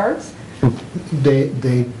 winter scarves.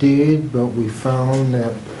 They did, but we found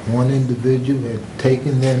that one individual had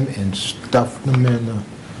taken them and stuffed them in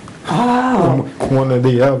one of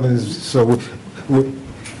the ovens, so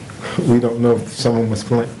we don't know if someone was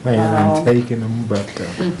planning on taking them, but...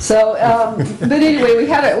 So, but anyway, we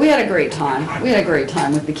had a great time. We had a great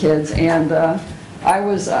time with the kids, and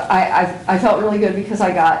I felt really good because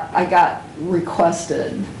I got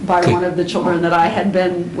requested by one of the children that I had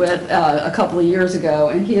been with a couple of years ago,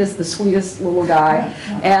 and he is the sweetest little guy,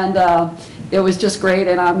 and it was just great.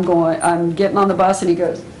 And I'm getting on the bus, and he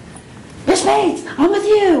goes, "Miss Bates, I'm with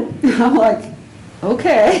you." I'm like,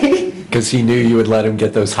 okay. Because he knew you would let him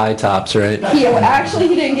get those high tops, right? He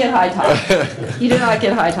didn't get high tops. He did not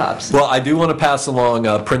get high tops. Well, I do want to pass along,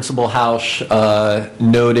 Principal Hausch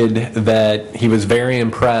noted that he was very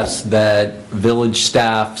impressed that village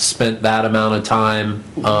staff spent that amount of time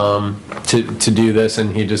to do this,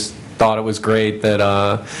 and he just thought it was great that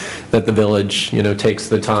that the village, takes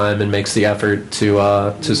the time and makes the effort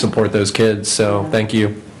to support those kids. So thank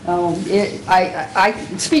you.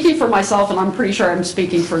 Speaking for myself, and I'm pretty sure I'm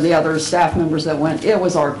speaking for the other staff members that went, it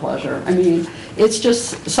was our pleasure. I mean, it's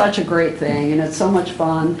just such a great thing, and it's so much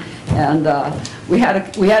fun. And we had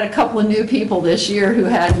a couple of new people this year who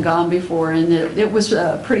hadn't gone before, and it was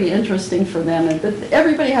pretty interesting for them. But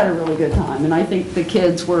everybody had a really good time, and I think the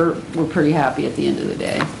kids were pretty happy at the end of the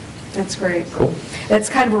day. That's great. Cool. That's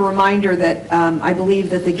kind of a reminder that I believe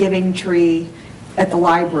that the Giving Tree at the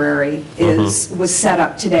library was set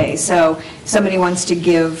up today. So somebody wants to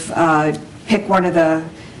pick one of the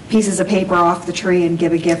pieces of paper off the tree and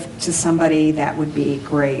give a gift to somebody, that would be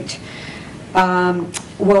great.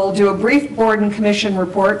 We'll do a brief board and commission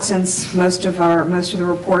report since most of the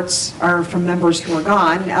reports are from members who are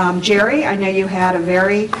gone. Jerry, I know you had a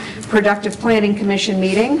very productive planning commission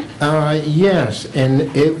meeting. Yes,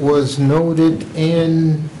 and it was noted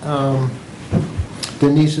in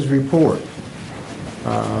Denise's report.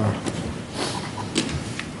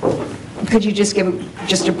 Could you just give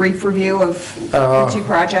just a brief review of the two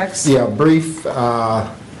projects? Yeah, brief,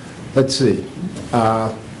 let's see.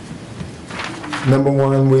 Number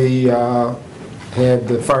one, we had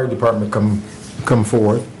the fire department come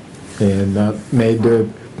forth and made their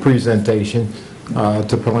presentation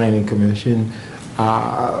to Planning Commission.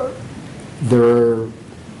 Their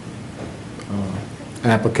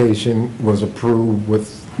application was approved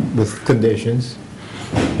with conditions,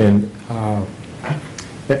 and I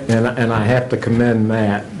have to commend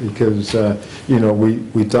Matt because, you know,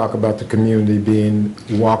 we talk about the community being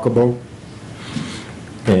walkable,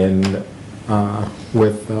 and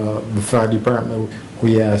with the fire department,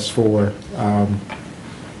 we asked for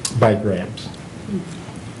bike ramps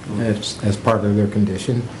as part of their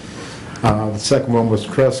condition. The second one was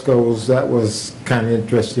Cresco's. That was kind of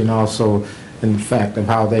interesting also in the fact of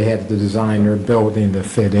how they had to design their building to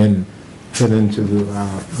fit into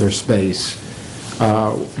their space.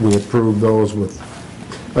 We approved those with,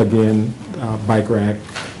 again, bike rack,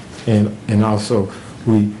 and also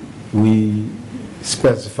we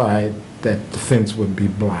specified that the fence would be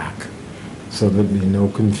black, so there'd be no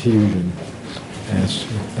confusion as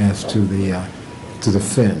to the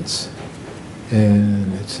fence.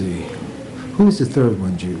 And let's see, who was the third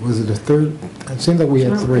one, Jude? Was it the third? It seemed like we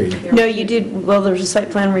had three. No, you did, well, there was a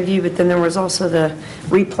site plan review, but then there was also the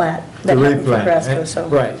replat that The happened for replat, Cresco, so.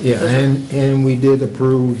 right, yeah, and we did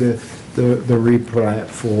approve the replat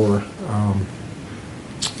for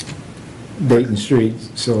Dayton Street,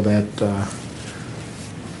 so that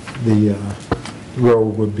the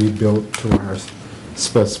road would be built to our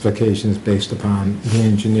specifications based upon the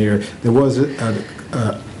engineer. There was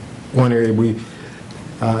one area we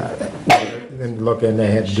didn't look at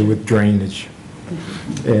that had to do with drainage,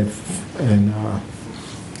 and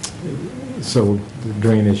so the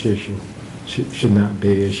drainage issue should not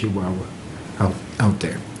be an issue while we're out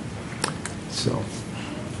there. So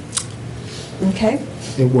Okay.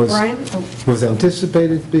 it was Brian? was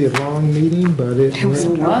anticipated to be a long meeting, but it was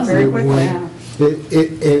went very quickly.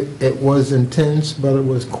 It was intense, but it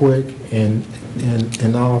was quick, and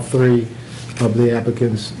all three of the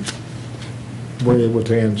applicants were able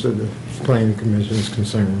to answer the Planning Commission's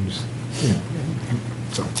concerns. Yeah.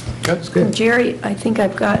 So, that's good. Jerry, I think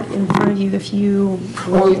I've got in front of you, if you,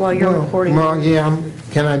 while you're recording. Well, yeah,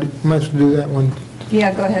 must do that one?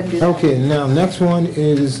 Yeah, go ahead and do that. Okay, now, next one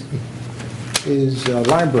is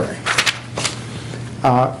library.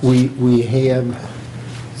 We have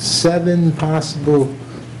 7 possible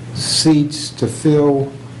seats to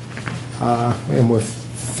fill, and we're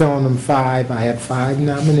filling them 5. I have 5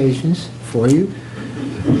 nominations for you.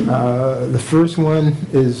 The first one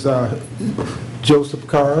is Joseph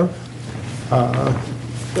Carr,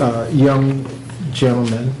 young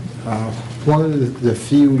gentleman, one of the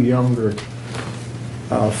few younger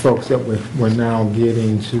folks that we're now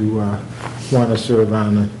getting to want to serve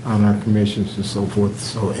on our commissions and so forth.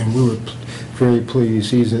 So, and we were very pleased.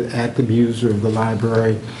 He's an active user of the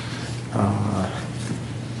library,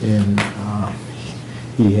 and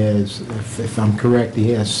he has, if I'm correct, he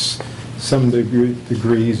has some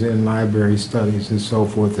degrees in library studies and so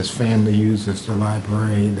forth. His family uses the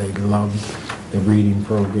library. They love the reading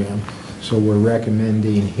program. So we're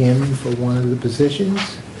recommending him for one of the positions.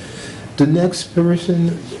 The next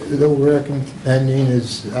person that we're recommending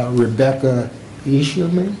is Rebecca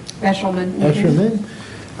Eshelman. Eshelman.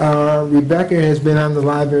 Rebecca has been on the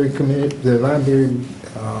library committee, the library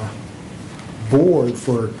board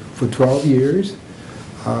for 12 years.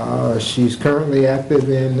 She's currently active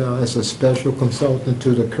as a special consultant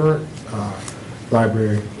to the current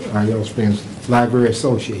library, Yellow Springs Library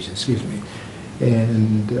Association, excuse me.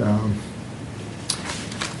 And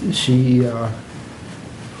she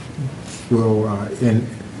will,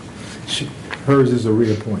 hers is a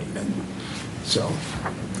reappointment, so.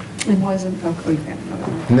 And wasn't, okay.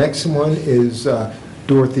 Next one is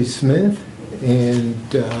Dorothy Smith, and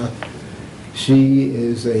she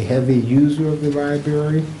is a heavy user of the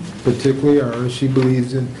library, particularly ours. She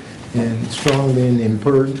believes in and strongly in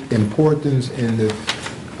the importance and the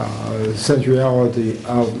centrality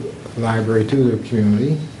of the library to the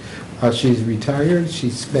community. She's retired. She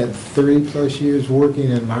spent 30-plus years working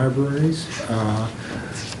in libraries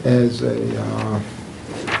as a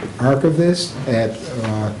archivist at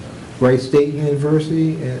Wright State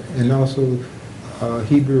University and also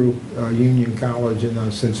Hebrew Union College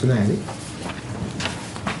in Cincinnati.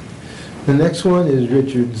 The next one is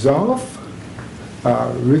Richard Zoff.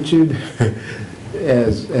 Richard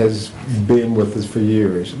has been with us for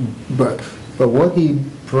years, but what he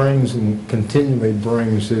brings and continually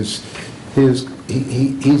brings is he's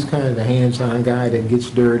kind of the hands-on guy that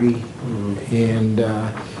gets dirty, and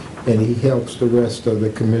he helps the rest of the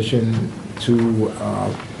commission to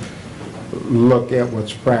look at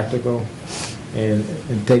what's practical and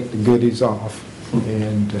take the goodies off,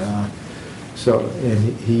 and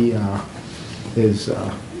he is.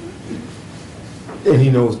 And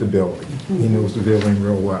he knows the building. He knows the building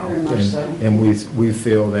real well. Very much so. And we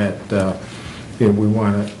feel that we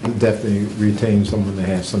want to definitely retain someone that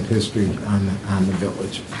has some history on the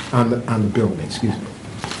village, on the building. Excuse me.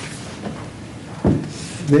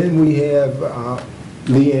 Then we have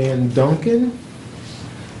Leanne Duncan.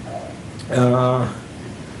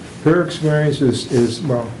 Her experience is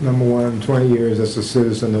well, number one, 20 years as a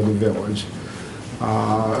citizen of the village.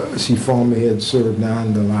 She formerly had served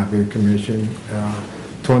on the Library Commission,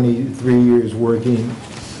 23 years working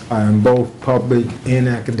in both public and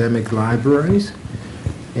academic libraries,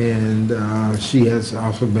 and she has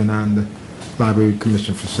also been on the Library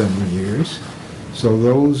Commission for 7 years. So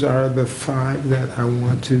those are the 5 that I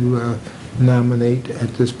want to nominate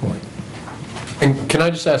at this point. And can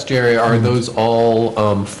I just ask, Jerry, are those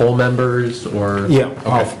all full members or? Yeah,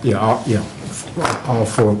 Okay. all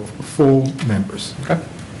 4 full members. Okay.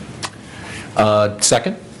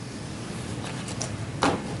 Second?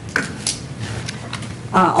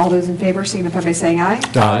 All those in favor signify by saying aye.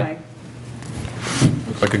 Aye.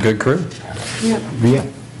 Looks like a good crew. Yep. Yeah.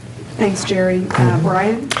 Thanks, Jerry.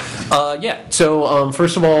 Brian? Yeah, so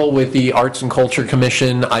first of all, with the Arts and Culture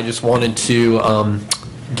Commission, I just wanted to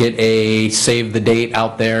get a save the date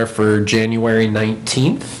out there for January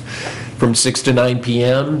 19th from 6 to 9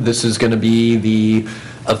 p.m. This is going to be the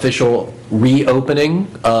official reopening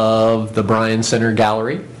of the Bryan Center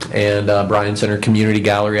Gallery and Bryan Center Community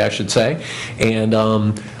Gallery, I should say. And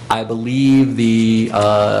I believe the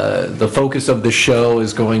focus of the show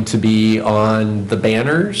is going to be on the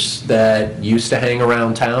banners that used to hang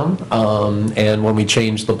around town. And when we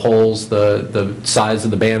changed the poles, the size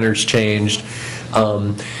of the banners changed.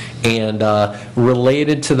 And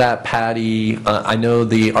related to that, Patty, I know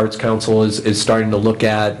the Arts Council is starting to look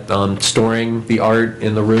at storing the art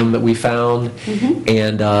in the room that we found. Mm-hmm.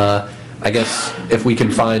 And I guess if we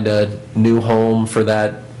can find a new home for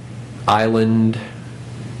that island,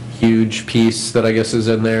 huge piece that I guess is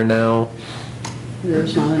in there now.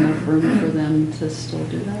 There's not enough room for them to still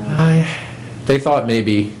do that? They thought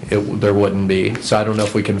maybe there wouldn't be, so I don't know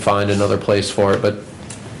if we can find another place for it, but...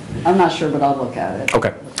 I'm not sure, but I'll look at it.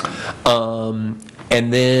 Okay.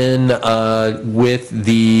 And then with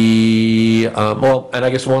the, well, and I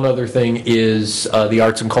guess one other thing is the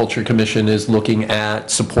Arts and Culture Commission is looking at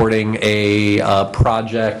supporting a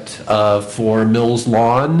project for Mills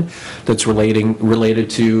Lawn that's related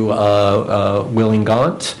to Willing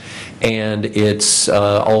Gaunt. And it's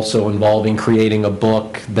also involving creating a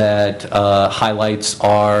book that highlights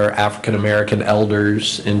our African-American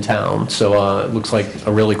elders in town. So it looks like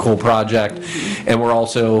a really cool project. And we're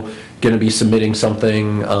also going to be submitting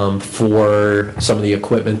something for some of the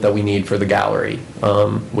equipment that we need for the gallery,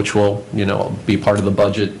 which will, be part of the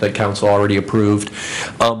budget that council already approved.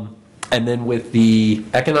 And then with the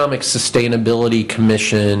Economic Sustainability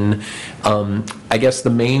Commission, I guess the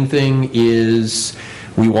main thing is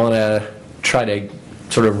we want to try to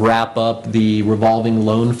sort of wrap up the revolving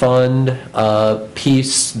loan fund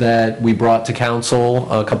piece that we brought to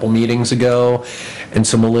council a couple meetings ago. And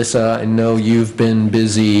so Melissa, I know you've been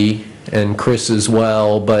busy, and Chris as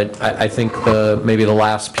well, but I think maybe the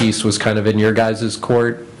last piece was kind of in your guys'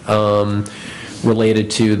 court, related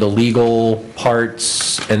to the legal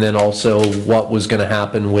parts, and then also what was going to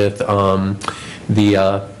happen with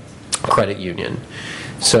the credit union.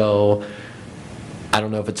 So I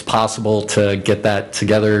don't know if it's possible to get that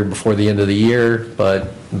together before the end of the year,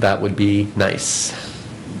 but that would be nice.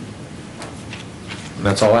 And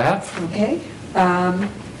that's all I have. Okay.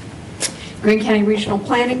 Greene County Regional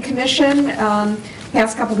Planning Commission.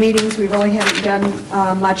 Past couple meetings, we really haven't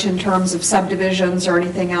done much in terms of subdivisions or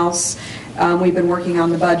anything else. We've been working on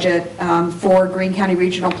the budget for Greene County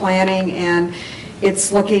Regional Planning, and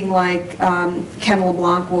it's looking like Ken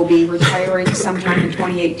LeBlanc will be retiring sometime in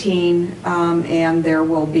 2018, and there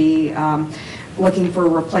will be looking for a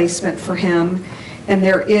replacement for him. And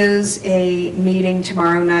there is a meeting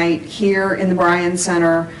tomorrow night here in the Bryan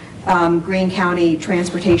Center Greene County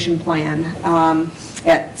Transportation Plan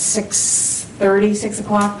at 6:30, 6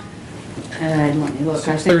 o'clock. Let me look.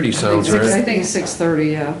 6:30 sounds right. I think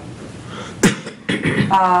 6:30, yeah.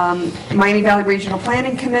 Miami Valley Regional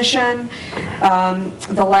Planning Commission,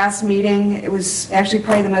 the last meeting, it was actually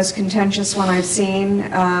probably the most contentious one I've seen.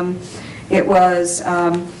 It was,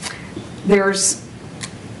 there's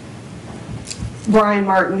Brian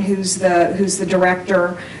Martin, who's the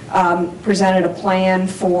director, presented a plan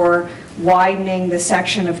for widening the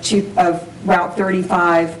section of Route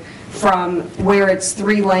 35 from where it's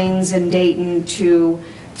 3 lanes in Dayton to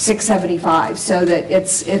 675, so that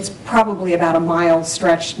it's probably about a mile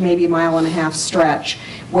stretch, maybe a mile and a half stretch,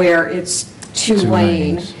 where it's 2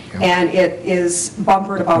 lane, lanes, yeah. and it is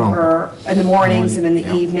bumper to bumper in the mornings and in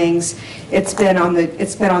the evenings. It's been on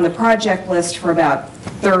the project list for about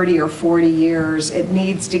 30 or 40 years. It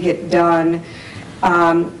needs to get done.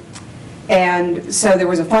 And so there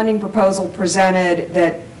was a funding proposal presented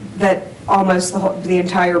that almost the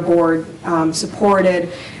entire board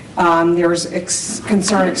supported. There was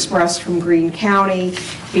concern expressed from Greene County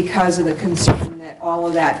because of the concern that all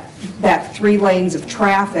of that 3 lanes of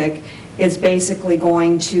traffic is basically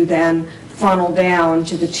going to then funnel down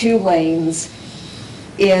to the 2 lanes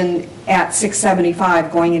at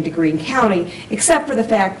 675 going into Greene County, except for the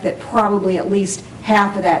fact that probably at least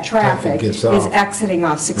half of that traffic is exiting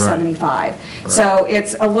off 675. Right. So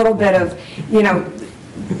it's a little bit of, the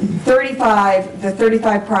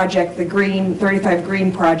 35 project, the 35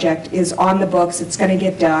 Green project is on the books. It's going to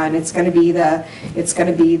get done. It's going to be the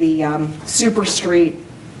super street,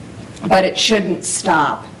 but it shouldn't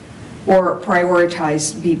stop or be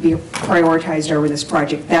prioritized over this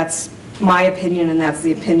project. That's my opinion, and that's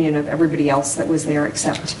the opinion of everybody else that was there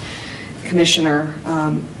except Commissioner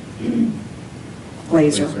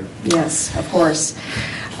Glazer. Yes, of course.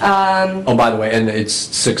 Oh, by the way, and it's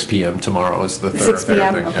 6 p.m. tomorrow is the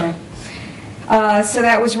thoroughfare thing. 6 p.m., okay. So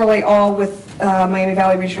that was really all with Miami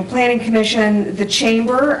Valley Regional Planning Commission. The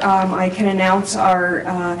Chamber, I can announce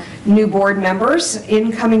our new board members.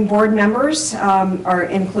 Incoming board members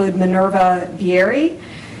include Minerva Beery,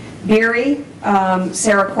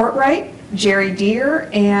 Sarah Courtright, Jerry Deere,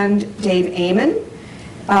 and Dave Amon.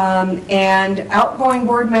 And outgoing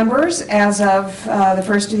board members as of the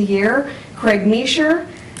first of the year, Craig Meisher,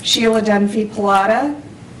 Sheila Dunphy-Pilata,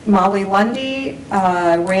 Molly Lundy,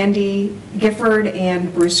 Randy Gifford,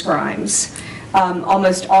 and Bruce Grimes.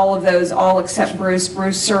 Almost all of those, all except Bruce.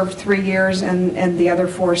 Bruce served 3 years, and the other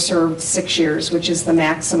 4 served 6 years, which is the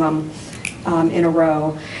maximum in a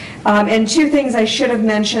row. And 2 things I should have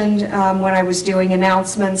mentioned when I was doing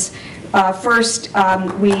announcements. First,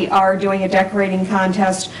 we are doing a decorating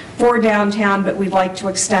contest for downtown, but we'd like to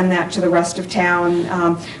extend that to the rest of town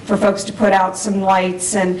for folks to put out some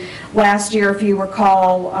lights. And last year, if you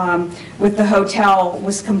recall, with the hotel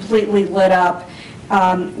was completely lit up.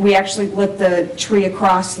 We actually lit the tree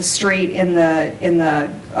across the street in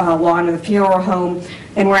the lawn of the funeral home,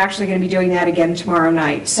 and we're actually going to be doing that again tomorrow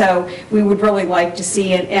night. So we would really like to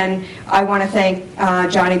see it, and I want to thank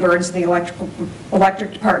Johnny Burns and the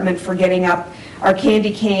electric department for getting up our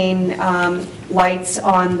candy cane lights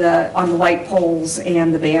on the light poles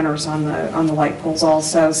and the banners on the light poles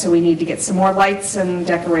also. So we need to get some more lights and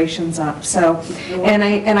decorations up. So,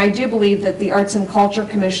 and I do believe that the Arts and Culture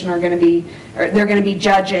Commission they're going to be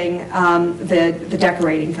judging the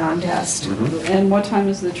decorating contest. Mm-hmm. And what time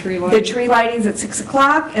is the tree lighting? The tree lighting's at 6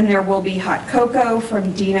 o'clock, and there will be hot cocoa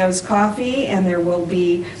from Dino's Coffee, and there will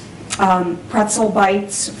be pretzel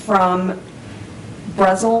bites from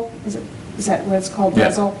Brezel. Is that what it's called,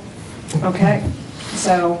 Brezel? Yeah. Okay.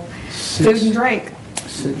 So, food and drink.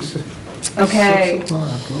 6. Okay. 6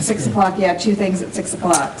 o'clock. Okay. 6 o'clock, yeah, 2 things at 6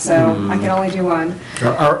 o'clock, so I can only do one.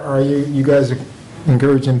 Are you guys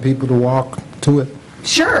encouraging people to walk to it?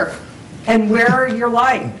 Sure. And wear your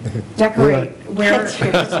light. Decorate. Wear your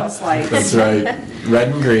Christmas lights. That's right.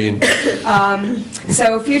 Red and green.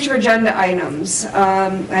 So future agenda items. I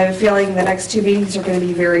have a feeling the next 2 meetings are going to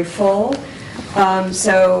be very full.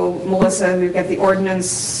 So Melissa, we've got the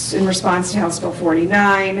ordinance in response to House Bill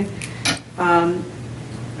 49. And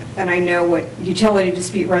I know what utility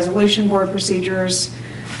dispute resolution board procedures,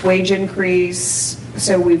 wage increase.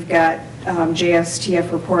 So we've got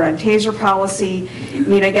JSTF report on taser policy. I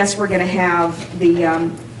mean, I guess we're going to have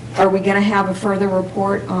are we going to have a further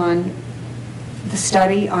report on the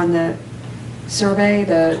study on the survey?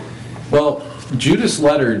 Well, Judith's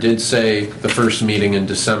letter did say the first meeting in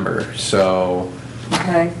December, so.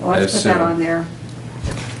 Okay, well, let's put that on there.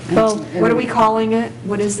 Well, what are we calling it?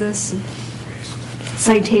 What is this?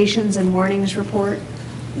 Citations and warnings report?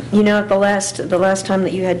 You know, at the last time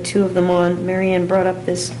that you had 2 of them on, Marianne brought up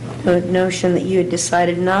this the notion that you had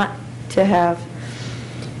decided not to have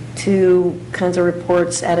two kinds of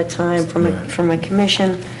reports at a time from a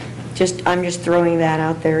commission. I'm just throwing that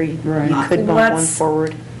out there. You could bump one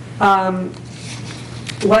forward.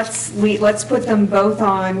 Let's put them both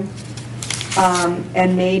on,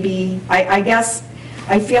 and maybe, I guess,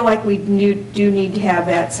 I feel like we do need to have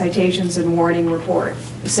that citations and warning report,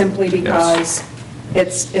 simply because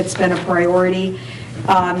it's been a priority.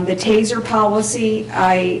 The TASER policy,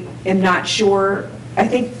 I am not sure. I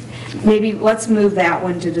think maybe let's move that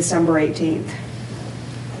one to December 18th.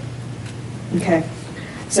 Okay.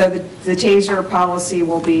 So the TASER policy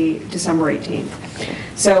will be December 18th.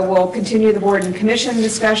 So we'll continue the board and commission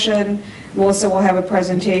discussion. Melissa will have a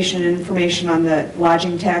presentation and information on the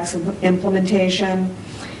lodging tax implementation,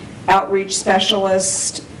 outreach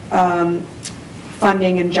specialist,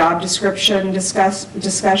 funding and job description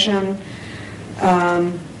discussion,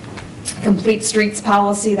 complete streets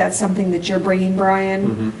policy, that's something that you're bringing,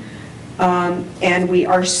 Brian. And we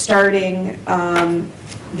are starting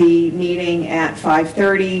the meeting at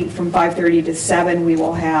 5:30. From 5:30 to 7, we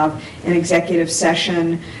will have an executive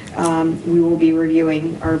session. We will be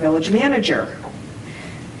reviewing our village manager.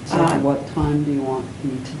 So what time do you want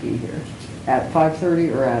me to be here? At 5:30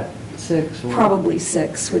 or at 6? Or? Probably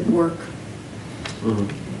 6 would work.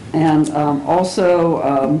 And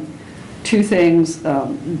also, two things.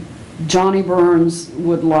 Johnny Burns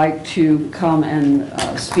would like to come and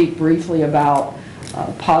speak briefly about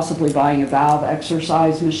possibly buying a valve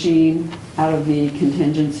exercise machine out of the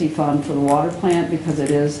contingency fund for the water plant, because it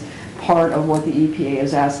is part of what the EPA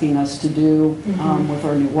is asking us to do with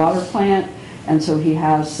our new water plant. And so he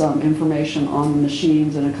has some information on the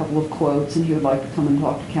machines and a couple of quotes, and he would like to come and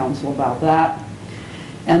talk to council about that.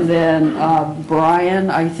 And then Brian,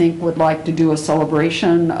 I think, would like to do a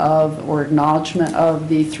celebration of, or acknowledgement of,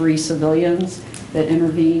 the 3 civilians that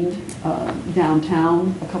intervened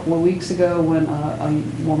downtown a couple of weeks ago when a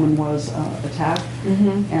woman was attacked.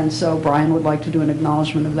 And so Brian would like to do an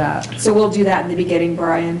acknowledgement of that. So we'll do that in the beginning,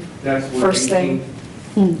 Brian. That's what, First thing.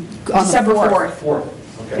 18th? December 4th. 4th,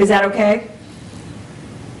 okay. Is that okay?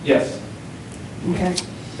 Yes, Okay.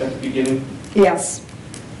 at the beginning. Yes.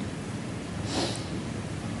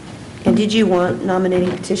 And did you want nominating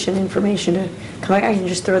petition information to come? I can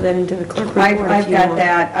just throw that into the clerk report. I've got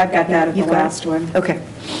that. I've got that at the You've got it? last one. Okay.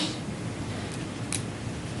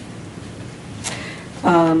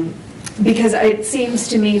 Because it seems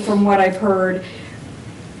to me, from what I've heard,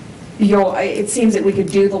 it seems that we could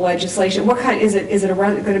do the legislation. What kind, is it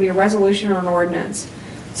going to be a resolution or an ordinance?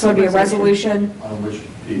 So it'd be a resolution, On which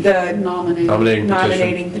piece? the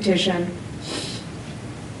Nominating petition. petition.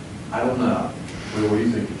 I don't know. What do you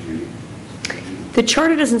think, Judy? The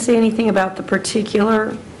charter doesn't say anything about the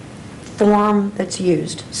particular form that's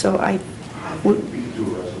used, so We could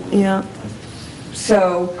do a resolution. yeah.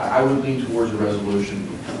 So, I would lean towards a resolution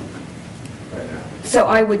right now. so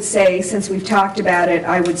I would say, since we've talked about it,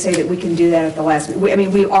 I would say that we can do that at the last, I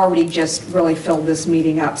mean, we already just really filled this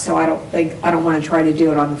meeting up, so I don't want to try to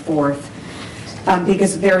do it on the 4th,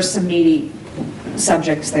 because there's some meaty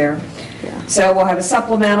subjects there. So we'll have a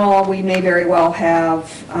supplemental, we may very well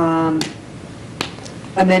have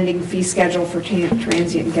amending fee schedule for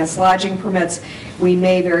transient and guest lodging permits. We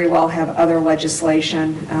may very well have other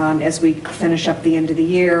legislation as we finish up the end of the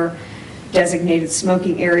year, designated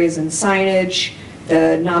smoking areas and signage,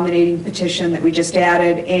 the nominating petition that we just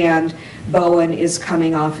added, and Bowen is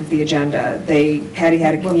coming off of the agenda. Patty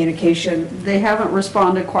had a communication. They haven't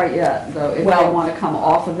responded quite yet, though, if they Well- want to come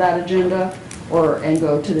off of that agenda and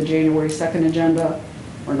go to the January 2nd agenda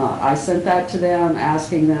or not. I sent that to them,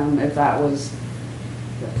 asking them if that was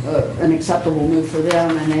an acceptable move for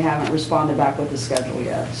them, and they haven't responded back with the schedule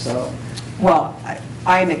yet, so. Well,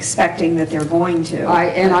 I'm expecting that they're going to.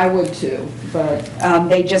 I would too, but.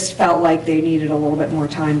 They just felt like they needed a little bit more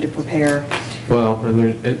time to prepare. Well,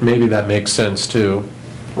 and maybe that makes sense too.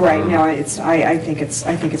 Right, no, I think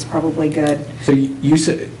it's probably good. So you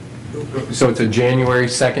said, so it's a January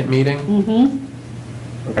 2nd meeting?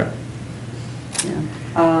 Okay.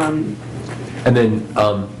 And then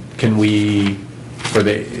can we, for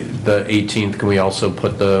the 18th, can we also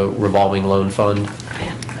put the revolving loan fund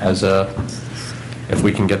as if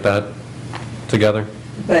we can get that together?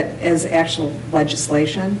 But as actual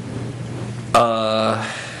legislation? I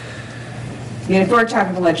mean, if we're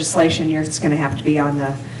talking about legislation, it's going to have to be on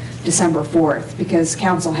the December 4th, because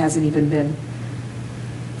council hasn't even been.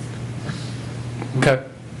 Okay.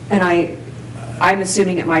 And I'm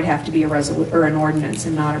assuming it might have to be or an ordinance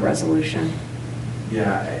and not a resolution.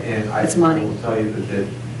 Yeah, and It's money. I will tell you that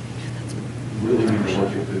really need to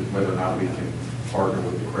look at whether or not we can partner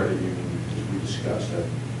with the credit union, as we discussed that.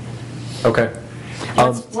 Okay.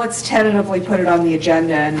 Let's tentatively put it on the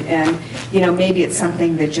agenda, and, maybe it's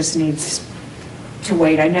something that just needs to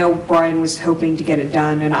wait. I know Brian was hoping to get it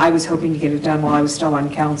done, and I was hoping to get it done while I was still on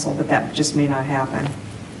council, but that just may not happen.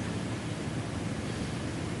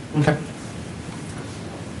 Okay.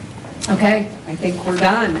 Okay, I think we're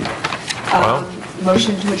done.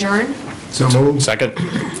 Motion to adjourn? So moved. Second.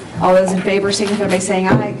 All those in favor signify by saying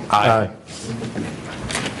aye. Aye. Aye.